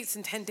 10 dates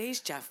in 10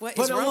 days, Jeff. What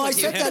But is wrong I with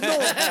said you?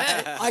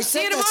 that. No, I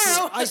said you that.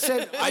 tomorrow. I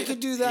said I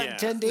could do that in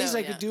 10 days. No,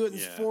 I could do it in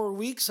 4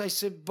 weeks. I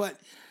said, but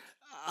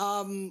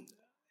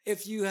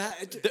if you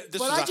had, This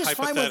but was I a just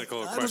find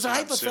hypothetical it question. was a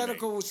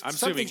hypothetical. I'm Something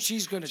assuming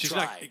she's going to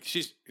try.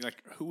 She's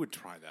like, who would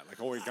try that?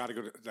 Like, oh, you got to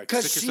go to like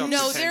 'Cause stick she- yourself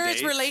No, to 10 there is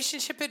dates?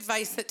 relationship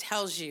advice that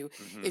tells you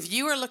if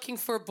you are looking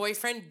for a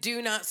boyfriend,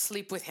 do not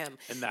sleep with him.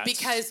 And that's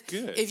because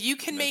good. if you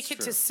can That's make it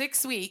to true.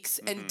 6 weeks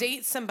and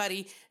date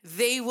somebody,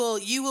 you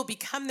will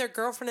become their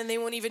girlfriend, and they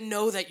won't even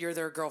know that you're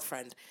their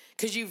girlfriend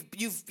because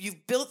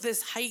you've built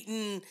this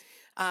heightened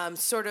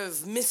sort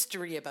of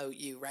mystery about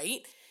you,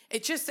 right?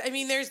 It just, I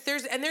mean, there's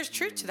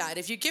truth to that.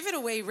 If you give it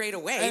away right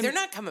away, they're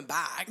not coming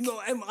back. No,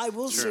 and I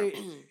will say,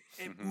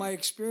 my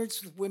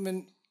experience with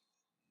women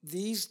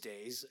these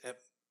days,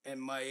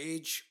 and my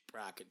age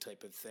bracket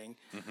type of thing,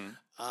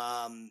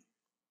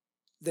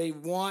 they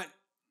want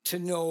to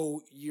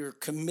know you're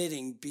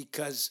committing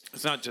because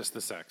It's not just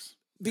the sex.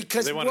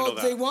 because They wanna know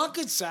that. they want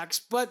good sex,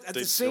 but at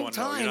the same wanna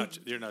know time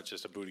you're not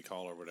just a booty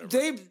call or whatever.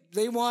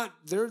 they want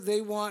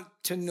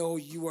to know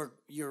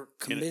you're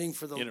committing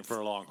for the in it for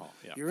a long haul.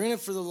 Yeah. You're in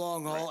it for the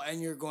long haul,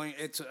 and you're going.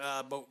 It's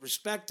about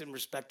respect and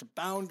respect of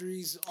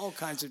boundaries, all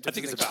kinds of I different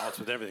think it's a things. balance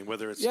with everything,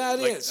 whether it's Yeah, it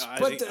like, is. I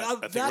But think- I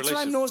think that's what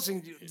I'm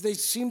relationship- noticing. They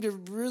seem to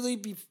really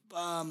be.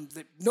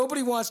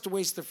 Nobody wants to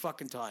waste their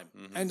fucking time.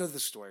 End of the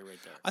story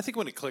right there. I think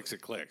when it clicks,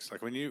 it clicks.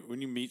 Like when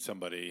you meet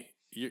somebody,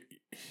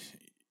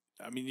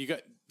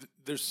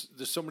 there's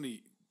so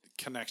many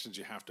connections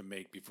you have to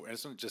make before. And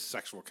it's not just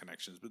sexual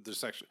connections, but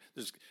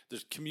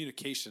there's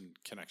communication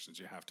connections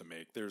you have to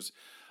make. There's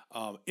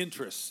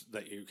interests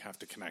that you have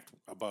to connect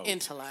about.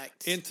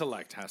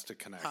 Intellect has to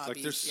connect. Hobbies,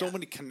 like there's so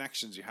many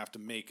connections you have to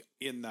make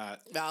in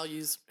that.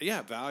 Values.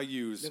 Yeah,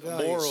 values, The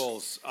values.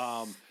 morals,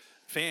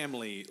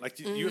 family. Like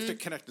you have to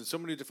connect in so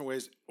many different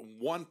ways.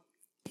 One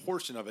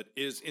portion of it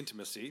is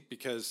intimacy,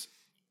 because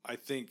I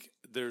think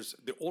the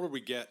older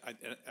we get,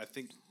 I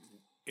think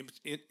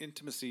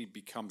intimacy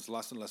becomes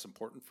less and less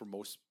important for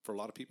a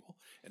lot of people.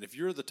 And if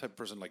you're the type of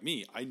person like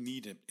me, I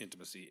need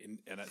intimacy.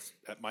 And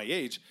at my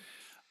age,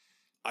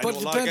 I But know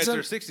it a lot of guys depends that on-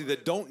 are 60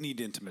 that don't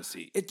need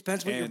intimacy. It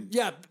depends what you're. And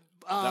Yeah,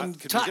 that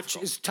could be touch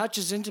difficult. touch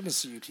is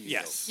intimacy to you.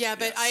 Yes. Yeah,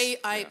 but yes, I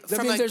I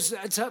from mean, a, there's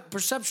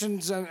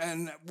perceptions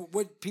and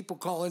what people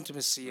call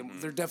intimacy and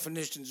their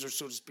definitions, or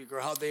so to speak, or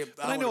how they.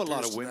 But I know a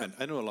lot of women.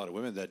 I know a lot of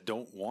women that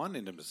don't want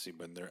intimacy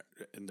when they're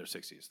in their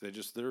 60s.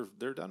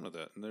 They're done with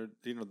it, and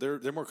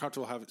they're more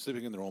comfortable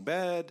sleeping in their own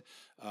bed,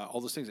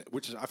 all those things,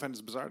 which I find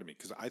is bizarre to me,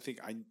 because I think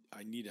I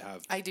need to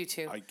have. I do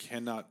too. I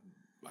cannot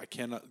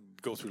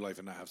go through life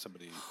and not have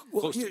somebody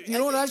Well, close to me. you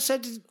know what I've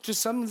said to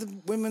some of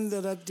the women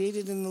that I've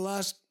dated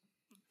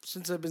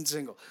since I've been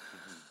single.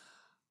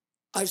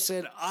 I've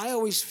said I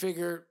always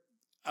figure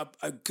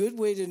a good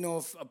way to know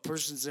if a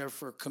person's there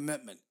for a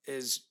commitment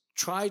is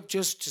try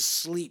just to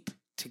sleep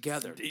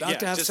together, not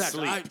to have just sex.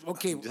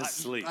 sleep. Just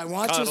sleep. I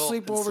want you Cuddle to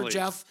sleep and over, sleep.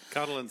 Jeff,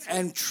 Cuddle and sleep.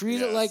 and treat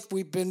it Yes. like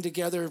we've been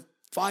together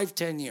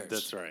 5-10 years.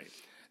 That's right.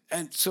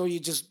 And so you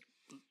just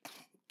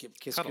give a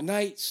kiss Cuddle.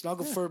 goodnight,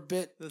 snuggle for a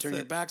bit, turn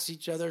your it. backs to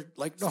each other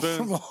like Spoon.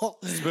 normal.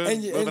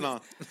 Spoon. Moving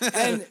on.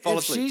 And Fall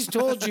if asleep. she's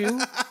told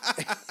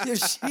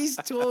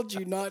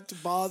you, not to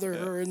bother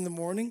her in the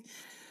morning,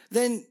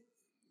 then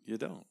You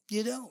don't.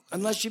 you don't.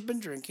 Unless you've been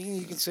drinking,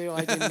 you can say, "Oh,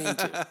 I didn't mean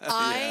to."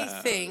 I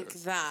think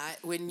that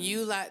when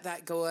you let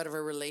that go out of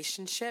a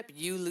relationship,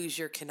 you lose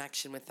your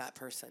connection with that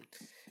person.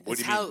 What do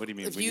It's you mean? how- What do you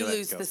mean If when you you let it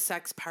lose go? the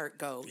sex part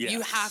go, Yes.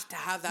 you have to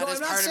have that No, as I'm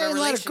not part of a saying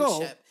let it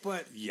relationship. go,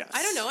 but Yes.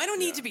 I don't know. I don't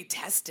need to be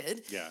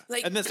tested. Yeah,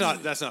 Like, and that's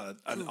not that's not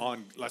an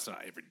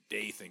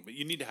everyday thing. But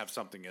you need to have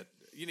something at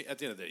the end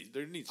of the day.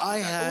 There needs to be I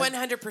that- had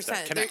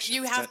 100%. connection,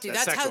 You have that- to. that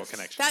That's sexual how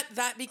connection.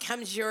 that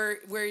becomes your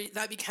We're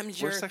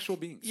sexual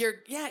beings.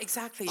 Yeah,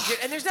 exactly.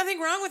 And there's nothing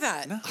wrong with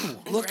that. No,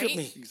 look at Right?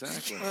 me.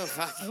 exactly. Oh,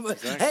 fuck.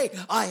 Hey,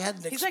 I had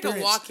an experience. He's like a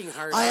walking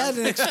heart. I had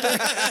an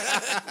experience.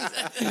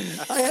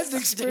 I had an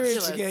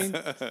experience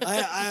ridiculous. again.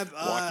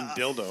 Walking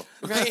dildo.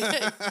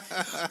 Right?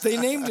 They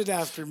named it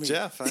after me.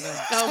 Jeff, I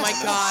know. Oh my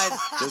God.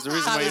 There's a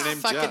reason That why was your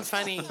name's fucking Jeff.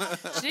 funny.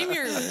 Name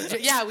your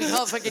we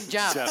call it fucking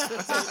Jeff.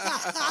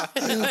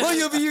 Well,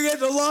 you'll be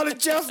getting a lot of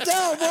Jeff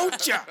now,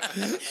 won't you?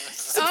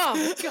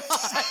 Oh God.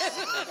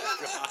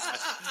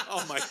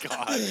 Oh my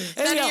God!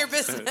 None of your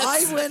business.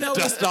 I went out.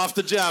 Dust off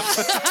the Jeff.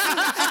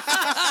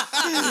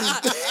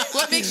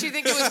 What makes you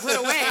think it was put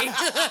away?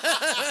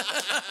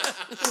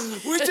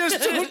 We just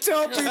don't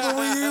tell people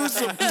we use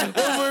them when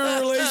we're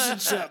in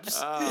relationships.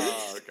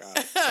 Oh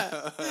God!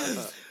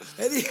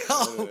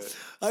 Anyhow,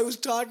 I was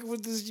talking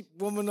with this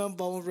woman on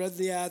Bumble, read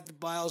the ad, the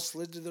bio,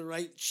 slid to the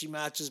right, she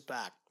matches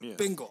back. Yeah.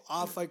 Bingo.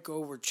 Off I go.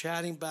 We're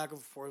chatting back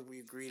and forth. We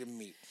agree to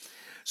meet.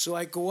 So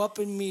I go up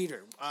and meet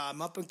her.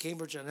 I'm up in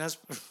Cambridge on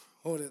Hesper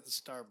Road at the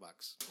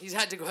Starbucks. He's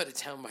had to go out of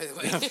town, by the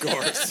way. Of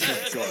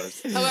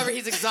course. However,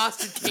 he's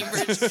exhausted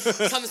Cambridge.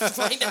 Comes to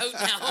find out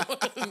now.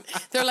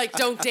 They're like,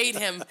 don't date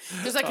him.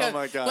 There's like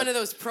one of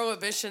those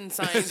prohibition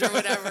signs or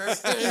whatever.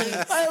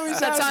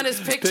 That's on his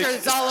picture.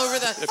 It's all over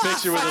the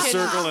picture with a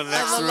circle and an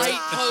X the light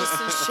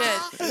post and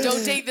shit.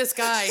 Don't date this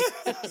guy.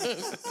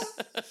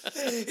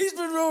 He's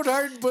been rode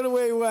hard and put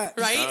away wet.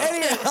 Right?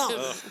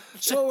 Anyhow,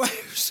 so I was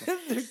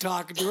sitting there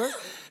talking to her,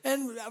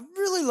 and a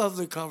really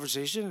lovely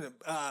conversation.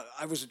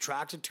 I was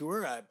attracted to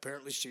her.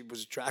 Apparently, she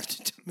was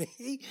attracted to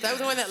me. That was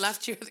the one that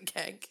left you at the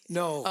keg?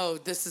 No. Oh,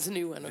 this is a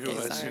new one.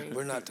 Okay, sorry.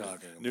 We're not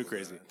talking. New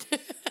crazy.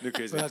 We're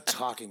not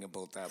talking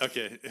about that.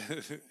 Okay.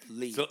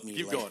 Leave me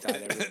keep like going.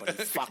 that. Everybody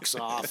fucks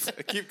off.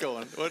 Keep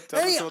going. Tell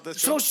us about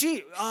this. So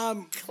she,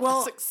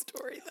 Classic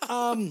story,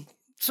 though.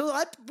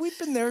 We've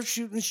been there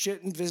shooting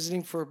shit and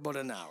visiting for about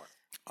an hour.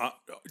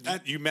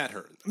 You met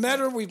her.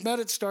 We've met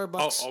at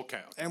Starbucks. Oh,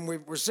 okay. And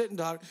we're sitting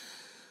talking.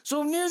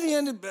 So near the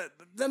end,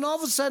 then all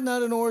of a sudden,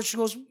 out of nowhere, she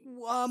goes,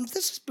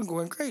 this has been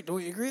going great.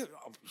 Don't you agree?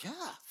 Oh, yeah,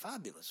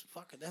 fabulous.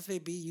 Fucking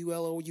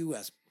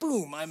FABULOUS.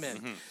 Boom, I'm in.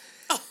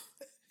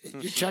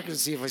 Mm-hmm. You're checking to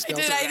see if I spelled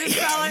it right. Did I just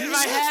spell it in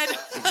my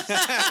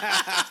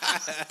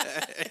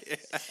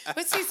head?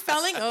 What's he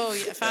spelling? Oh,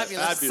 yeah,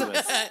 fabulous.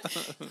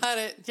 Had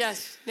it.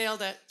 Yes,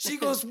 nailed it. She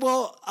goes,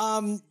 well,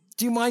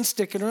 do you mind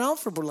sticking around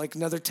for like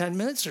another 10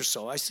 minutes or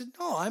so? I said,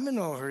 no, I'm in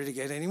no hurry to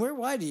get anywhere.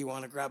 Why? Do you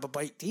want to grab a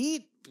bite to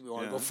eat? Do you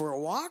want to go for a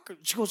walk?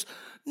 She goes,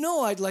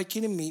 no, I'd like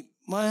you to meet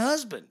my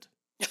husband.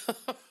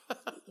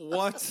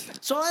 What?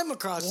 So I'm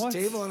across the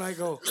table and I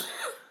go,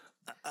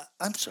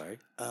 I'm sorry.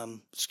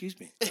 Excuse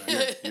me.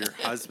 Your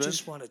husband? I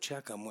just want to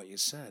check on what you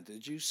said.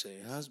 Did you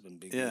say husband?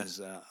 Because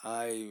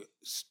I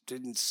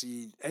didn't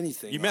see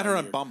anything. You met her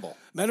on Bumble.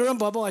 Met her on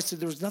Bumble. I said,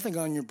 there was nothing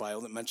on your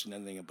bio that mentioned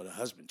anything about a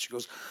husband. She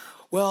goes,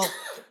 well,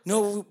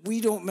 no,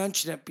 we don't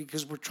mention it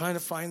because we're trying to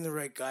find the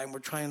right guy and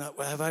we're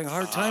having a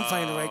hard time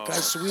finding the right guy.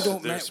 So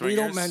we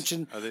don't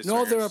mention.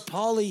 No, they're a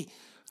poly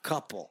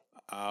couple.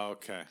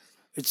 Okay.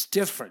 It's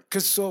different.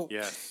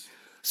 Yes.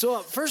 So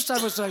at first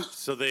I was like,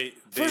 they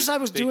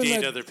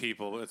date other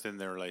people within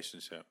their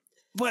relationship.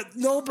 But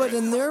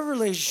in their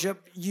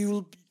relationship,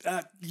 you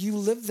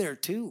live there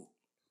too.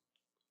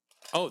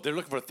 Oh, they're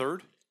looking for a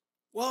third?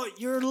 Well,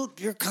 you're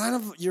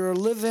a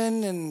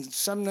live-in, and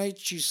some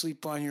nights you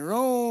sleep on your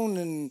own,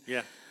 and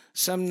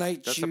some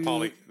nights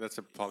that's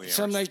a polyamorous.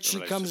 Some nights she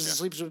comes and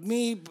sleeps with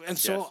me, and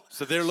so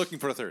they're looking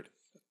for a third.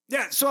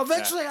 Yeah, so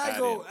eventually I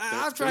go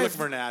they're looking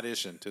for an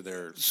addition to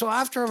their. So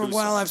after a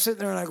while, I'm sitting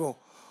there and I go,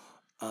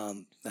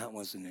 that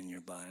wasn't in your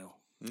bio.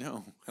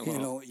 No, hello. You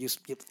know, you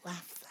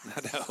laughed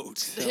that out.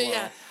 So,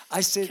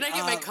 I said, "Can I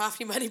get my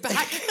coffee money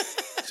back?"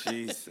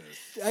 Jesus.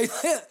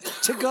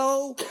 To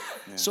go.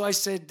 Yeah. So I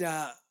said,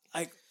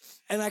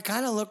 I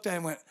kind of looked at her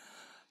and went,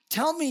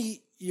 "Tell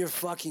me you're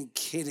fucking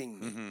kidding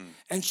me." Mm-hmm.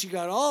 And she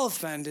got all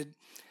offended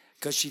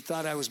because she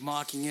thought I was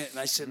mocking it. And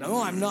I said,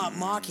 "No, I'm not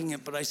mocking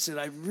it." But I said,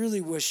 "I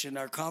really wish in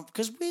our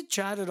because we had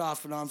chatted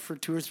off and on for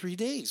 2 or 3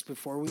 days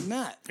before we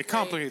met." It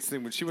complicates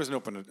things when she wasn't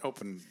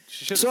open.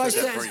 She should have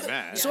said that before you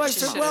met. So I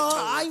said, "Well,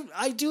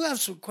 I do have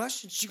some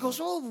questions." She goes,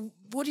 "Oh,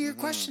 what are your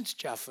questions,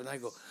 Jeff?" And I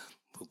go,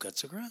 "Who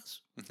cuts the grass?"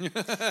 Well,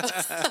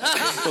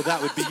 that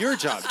would be your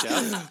job,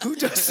 Jeff. Who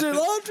does the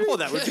laundry? Well,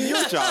 that would be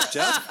your job,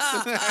 Jeff.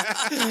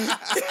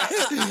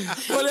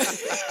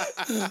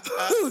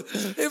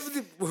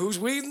 Who's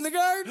weeding the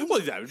garden?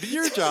 Well, that would be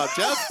your job,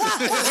 Jeff.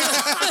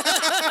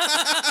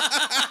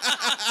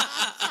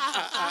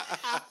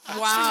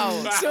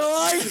 Wow. So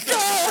I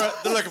go.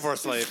 They're looking for a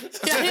slave.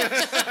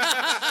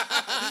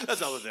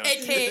 That's all they're doing.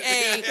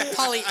 AKA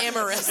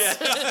polyamorous.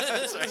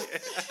 That's right.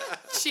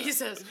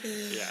 Jesus.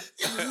 Yeah.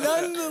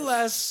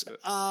 Nonetheless,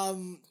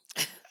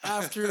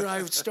 after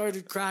I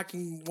started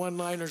cracking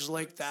one-liners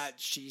like that,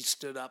 she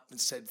stood up and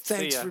said,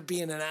 "Thanks for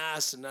being an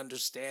ass and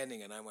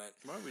understanding." And I went,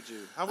 "Why would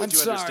you? How would I'm you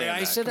sorry. understand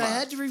that? I said I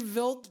had to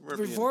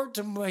revert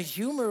to my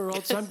humor, or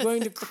else I'm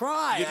going to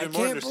cry. You didn't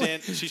more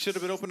understand. She should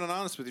have been open and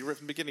honest with you right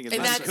from the beginning.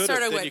 And that's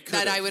sort of what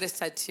that I would have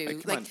said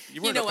too. Like,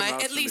 you know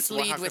what? At least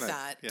lead with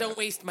that. Yeah. Don't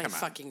waste my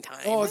fucking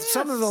time. Oh,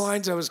 some of the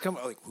lines I was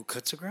coming like, "Who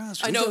cuts the grass?"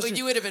 I know, but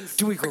you would have been.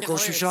 Do we go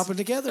grocery shopping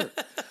together?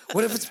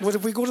 What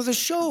if we go to the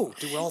show?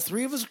 Do all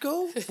 3 of us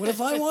go? What if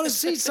I want to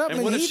see something?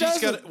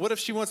 And what if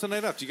she wants a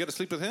night out? Do you got to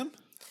sleep with him?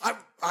 I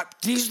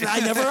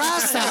never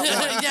asked that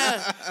one.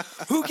 Yeah.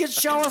 Who gets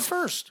shower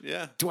first?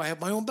 Yeah. Do I have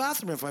my own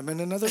bathroom if I'm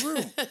in another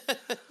room?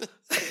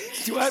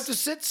 Do I have to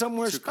sit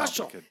somewhere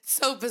special?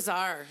 So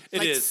bizarre.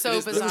 It is so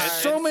bizarre. There's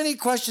so many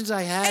questions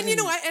I had. And you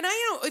know what? And I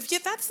know if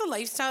that's the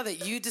lifestyle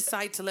that you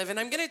decide to live in,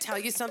 I'm going to tell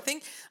you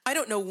something. I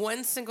don't know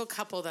one single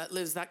couple that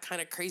lives that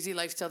kind of crazy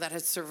lifestyle that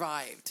has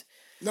survived.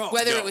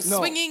 Whether it was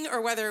swinging or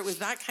whether it was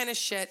that kind of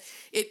shit,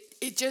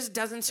 it just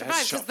doesn't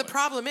survive because the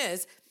problem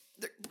is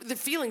the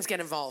feelings get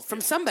involved from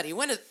somebody.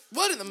 One of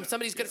them,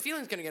 somebody's got a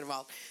feeling's going to get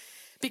involved.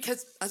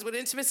 because that's what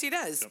intimacy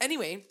does.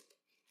 Anyway.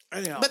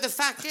 Anyhow. But the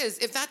fact is,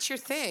 if that's your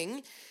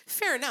thing,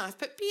 fair enough,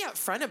 but be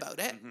upfront about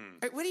it.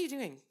 Right, what are you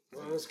doing?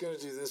 Well, I was going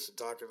to do this and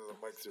talking to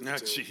the mic through Oh, the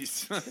tube.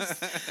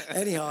 jeez.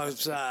 Anyhow, it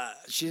was,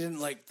 she didn't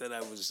like that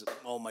I was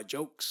all my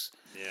jokes.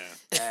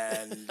 Yeah.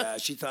 And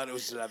she thought it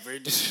was very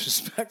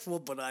disrespectful,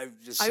 but I've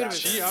just...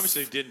 She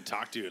obviously didn't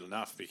talk to you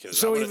enough because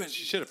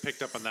she should have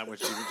picked up on that when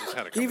she just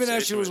had a conversation. Even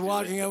as she was with you,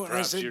 walking that out, and I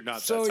perhaps said, you're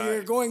not so that you're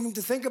type." going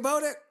to think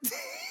about it?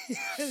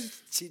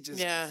 She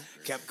just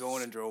kept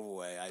going and drove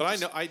away.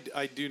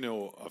 I do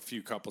know a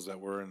few couples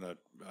that were in a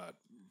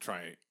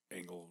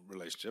triangle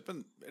relationship,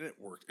 and it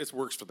worked. It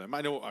works for them.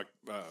 I know a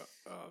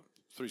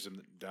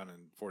threesome down in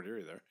Fort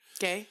Erie there.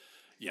 Gay?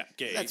 Yeah,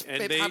 gay.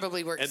 It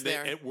probably works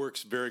there. It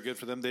works very good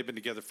for them. They've been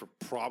together for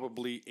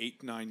probably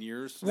 8-9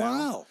 years now.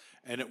 Wow.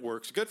 And it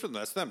works good for them.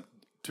 That's them.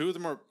 2 of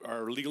them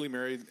are legally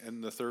married,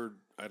 and the third,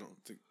 I don't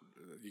think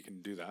you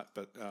can do that.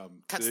 But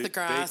cuts the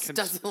grass,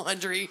 does the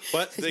laundry,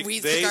 but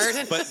weeds the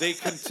garden. But they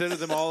consider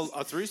them all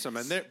a threesome,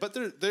 and they're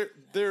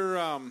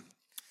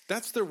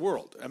that's their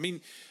world. I mean,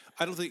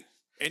 I don't think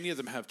any of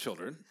them have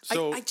children.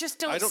 So I just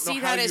don't know see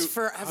how that as you,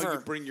 forever. How you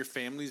bring your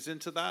families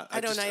into that?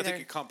 I don't either. I think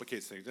it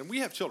complicates things, and we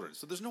have children,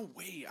 so there's no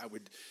way I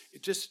would.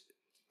 It just.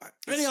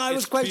 Anyhow, I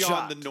was quite beyond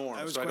shocked. the norm.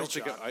 I was so I quite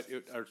don't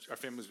think our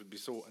families would be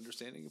so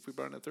understanding if we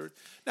brought in a third.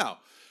 Now,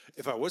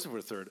 if I wasn't for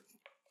a third,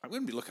 I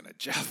wouldn't be looking at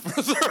Jeff for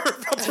a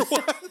third. Number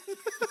one.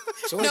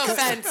 So no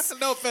offense.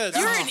 No offense.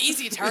 You're an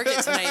easy target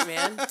tonight,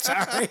 man.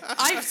 Sorry.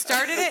 I've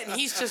started it, and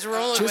he's just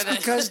rolling with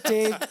it. Just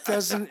because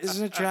Dave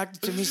isn't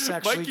attracted to me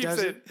sexually Mike keeps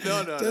doesn't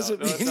saying,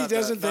 mean he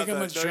doesn't think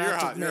I'm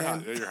attractive, you're man.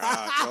 hot. You're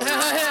hot.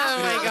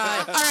 Oh my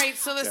God. All right,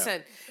 so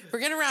listen. We're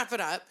going to wrap it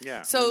up.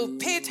 Yeah. So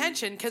pay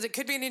attention, because it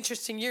could be an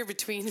interesting year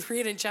between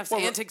Rita and Jeff's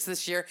antics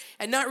this year,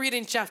 and not Rita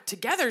and Jeff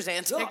together's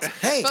antics.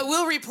 Hey. But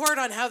we'll report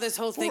on how this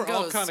whole thing We're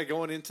goes. all kind of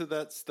going into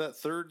that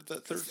third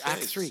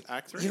Act stage. 3.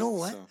 Act 3. You know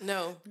what? So.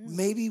 No.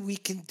 Maybe we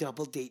can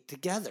double date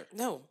together.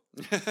 No.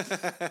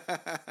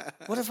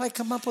 What if I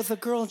come up with a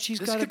girl and she's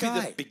This got a could guy?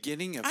 be the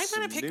beginning of I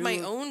some wanna pick new my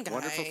own guy.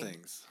 wonderful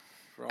things.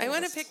 for all I of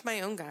want to us. pick my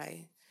own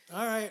guy.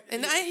 All right.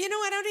 And I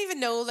don't even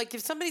know. Like, if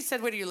somebody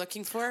said, "What are you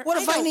looking for?"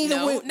 What if I don't need a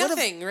know. wing- what if-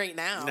 Nothing right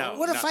now. No.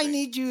 What if I nothing.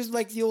 need you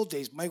like the old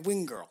days, my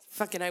wing girl?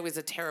 Fucking, I was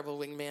a terrible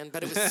wingman,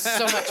 but it was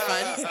so much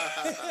fun.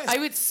 I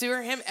would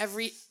sewer him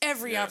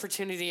every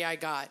opportunity I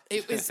got.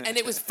 It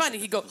was funny.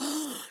 He'd go,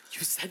 "Oh,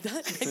 you said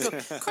that?" And I go,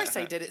 "Of course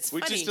I did. It's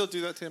Would funny." you still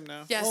do that to him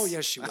now? Yes. Oh,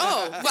 yes, you would.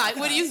 Oh,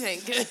 what do you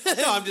think?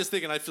 No, I'm just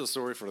thinking I feel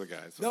sorry for the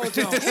guys. No,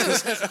 don't.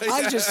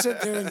 I just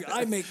sit there and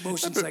I make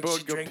motions like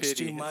she Go drinks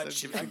pity. too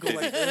much. That'd be I go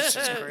like, this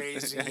is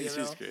crazy. You know?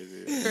 She's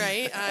crazy.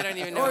 Right? I don't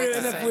even know Or what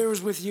and to if say. we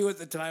was with you at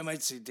the time,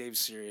 I'd say, Dave's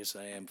serious.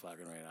 I am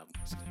fucking right up.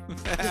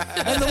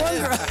 And the one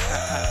girl.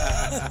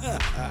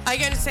 I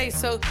gotta say,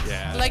 so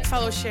Yeah. like,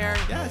 follow, share.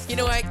 Yes. You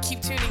know what?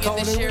 Keep tuning in Call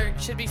this it Uber? year.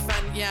 It should be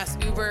fun. Yes,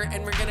 Uber,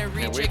 and we're gonna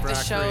wait rejig for the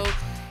Act show. 3.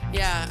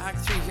 Yeah, Act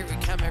 3. Here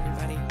we come,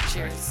 everybody.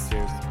 Cheers.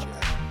 Cheers.